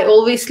 I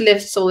always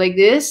lift, so like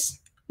this,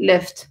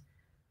 lift,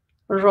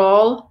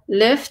 roll,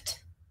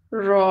 lift,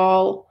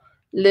 roll,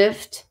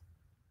 lift,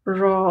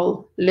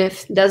 roll,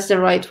 lift. That's the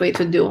right way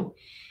to do.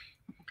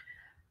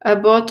 I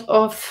bought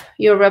off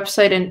your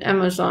website and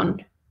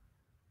Amazon.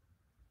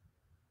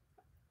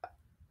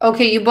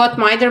 Okay, you bought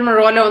my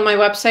dermaroller on my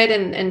website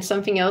and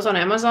something else on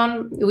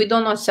Amazon. We do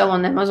not sell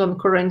on Amazon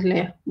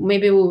currently.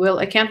 Maybe we will.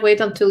 I can't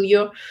wait until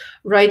you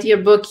write your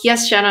book.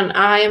 Yes, Shannon,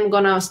 I am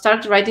going to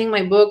start writing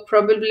my book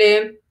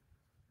probably.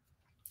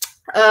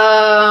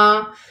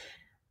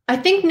 I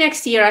think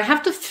next year. I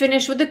have to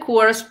finish with the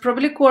course.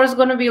 Probably course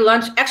going to be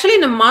launched. Actually,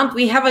 in a month,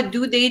 we have a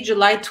due date,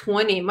 July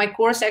 20. My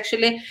course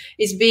actually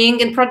is being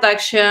in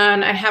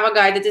production. I have a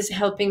guy that is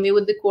helping me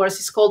with the course.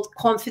 It's called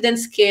Confident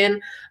Skin.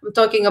 I'm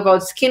talking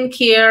about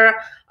skincare,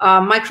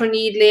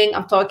 microneedling.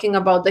 I'm talking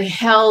about the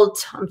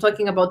health. I'm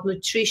talking about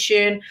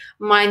nutrition,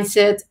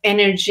 mindset,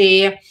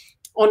 energy,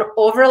 on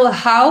overall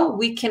how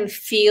we can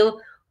feel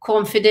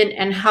confident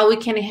and how we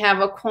can have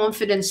a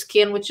confident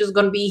skin, which is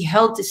going to be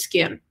healthy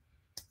skin.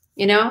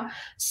 You know,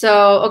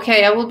 so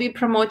okay, I will be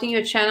promoting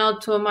your channel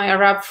to my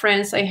Arab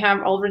friends. I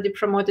have already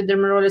promoted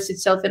Dermarollers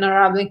itself in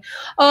Arabic.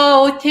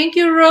 Oh, thank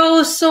you,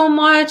 Rose, so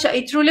much.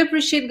 I truly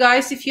appreciate,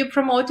 guys, if you're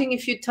promoting,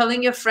 if you're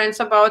telling your friends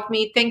about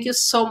me. Thank you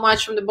so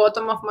much from the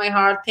bottom of my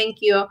heart.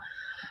 Thank you.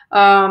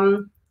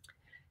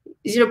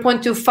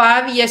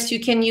 0.25, yes, you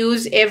can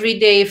use every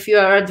day if you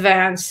are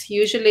advanced.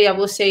 Usually I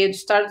will say it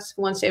starts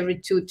once every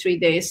 2-3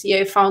 days.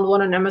 Yeah, I found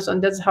one on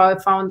Amazon. That's how I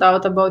found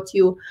out about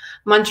you.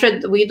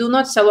 Manfred, we do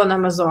not sell on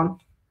Amazon.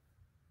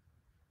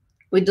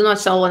 We do not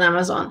sell on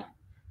Amazon.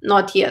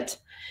 Not yet.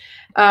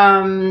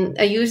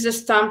 I used the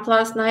stamp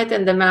last night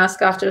and the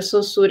mask after,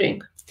 so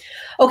soothing.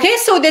 Okay,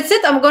 so that's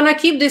it. I'm gonna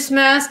keep this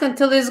mask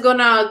until it's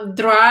gonna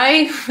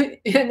dry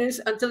and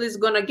until it's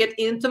gonna get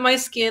into my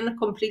skin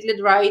completely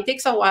dry. It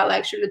takes a while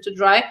actually to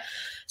dry.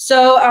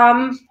 So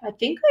I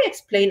think I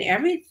explained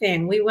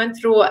everything. We went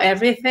through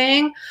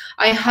everything.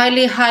 I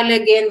highly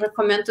again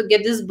recommend to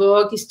get this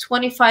book. It's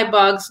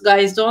 $25,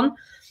 guys. Don't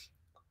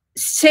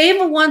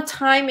save one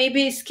time,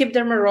 maybe skip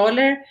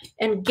Dermaroller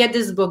and get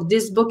this book.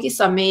 This book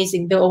is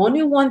amazing. The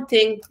only one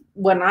thing,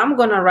 when I'm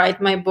gonna write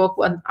my book,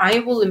 when I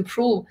will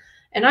improve,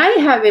 and I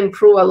have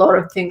improved a lot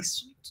of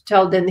things to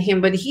tell than him,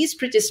 but he's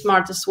pretty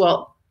smart as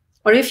well.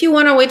 Or if you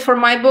want to wait for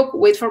my book,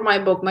 wait for my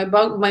book. My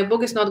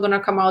book is not going to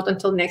come out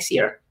until next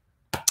year.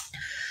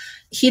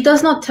 He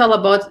does not tell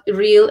about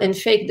real and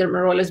fake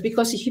dermarollers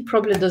because he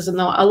probably doesn't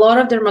know. A lot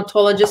of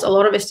dermatologists, a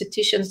lot of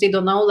estheticians, they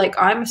don't know. Like,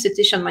 I'm a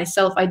esthetician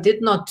myself. I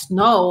did not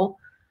know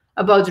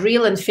about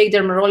real and fake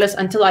dermarollers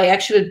until I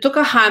actually took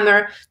a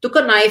hammer, took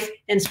a knife,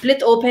 and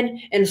split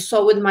open and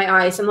saw with my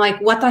eyes. I'm like,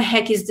 what the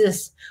heck is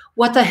this?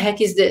 What the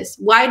heck is this?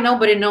 Why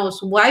nobody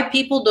knows? Why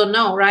people don't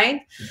know,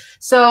 right?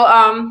 So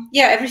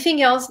yeah,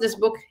 everything else, this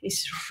book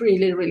is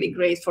really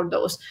great for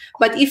those.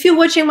 But if you're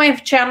watching my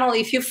channel,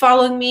 if you're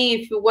following me,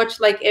 if you watch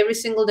like every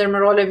single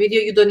dermaroller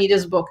video, you don't need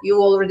this book.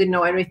 You already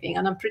know everything,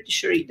 and I'm pretty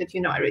sure that you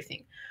know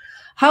everything.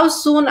 How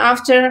soon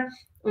after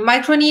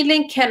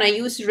microneedling can I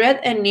use red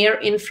and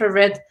near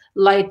infrared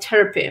light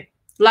therapy?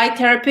 Light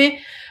therapy,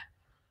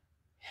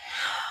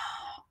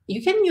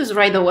 you can use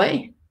right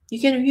away. You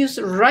can use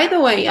right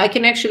away. I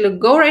can actually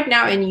go right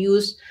now and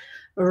use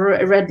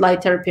red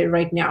light therapy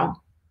right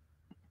now.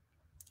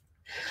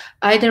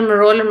 I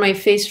dermaroller my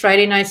face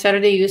Friday night,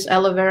 Saturday, use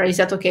aloe vera. Is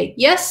that okay?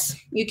 Yes,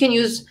 you can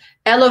use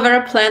aloe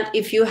vera plant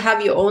if you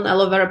have your own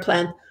aloe vera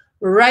plant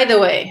right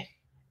away.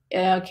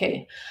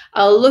 Okay,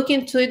 I'll look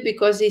into it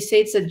because they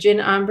say it's a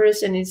gin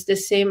ambers and it's the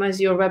same as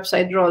your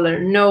website roller.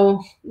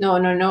 No,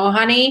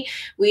 honey,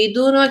 we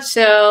do not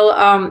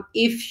sell.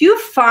 If you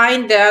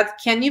find that,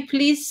 can you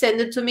please send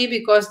it to me,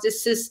 because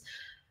this is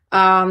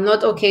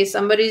not okay.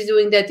 Somebody's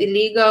doing that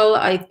illegal.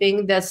 I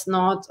think that's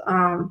not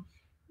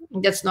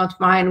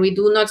mine. We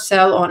do not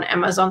sell on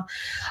Amazon.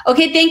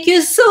 Okay, thank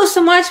you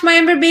so much, my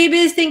Amber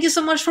babies. Thank you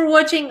so much for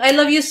watching. I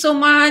love you so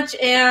much,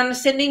 and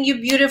sending you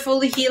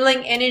beautiful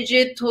healing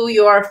energy to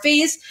your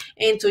face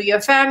and to your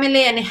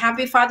family, and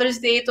happy Father's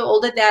Day to all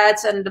the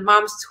dads and the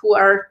moms who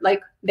are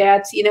like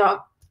dads, you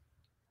know.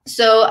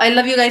 So I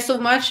love you guys so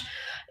much.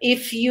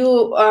 if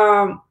you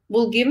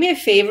will give me a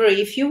favor,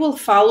 if you will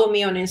follow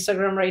me on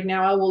Instagram right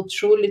now, I will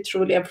truly,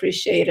 truly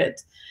appreciate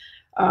it.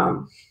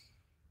 Damn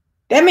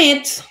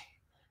it.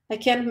 I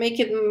can't make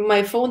it.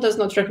 My phone does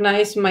not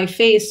recognize my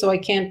face, so I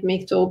can't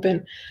make it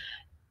open.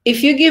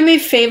 If you give me a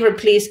favor,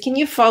 please, can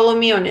you follow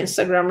me on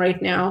Instagram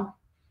right now?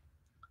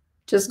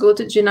 Just go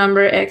to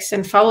G_X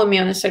and follow me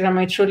on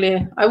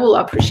Instagram. I will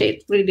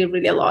appreciate really,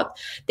 really a lot.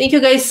 Thank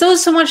you guys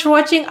so much for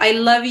watching. I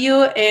love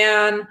you,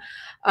 and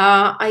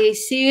I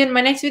see you in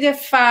my next video.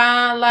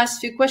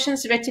 Last few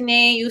questions.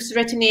 Retin-A, use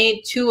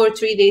Retin-A 2 or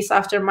 3 days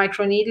after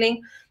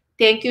microneedling.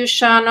 Thank you,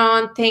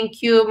 Shannon.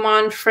 Thank you,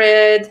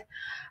 Manfred.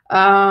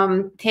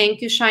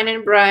 Thank you, Shine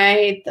and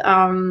Bright.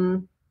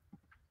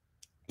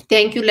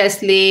 Thank you,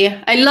 Leslie.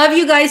 I love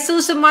you guys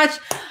so much.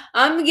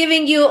 I'm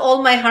giving you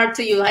all my heart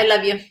to you. I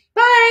love you.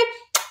 Bye.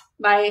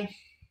 Bye.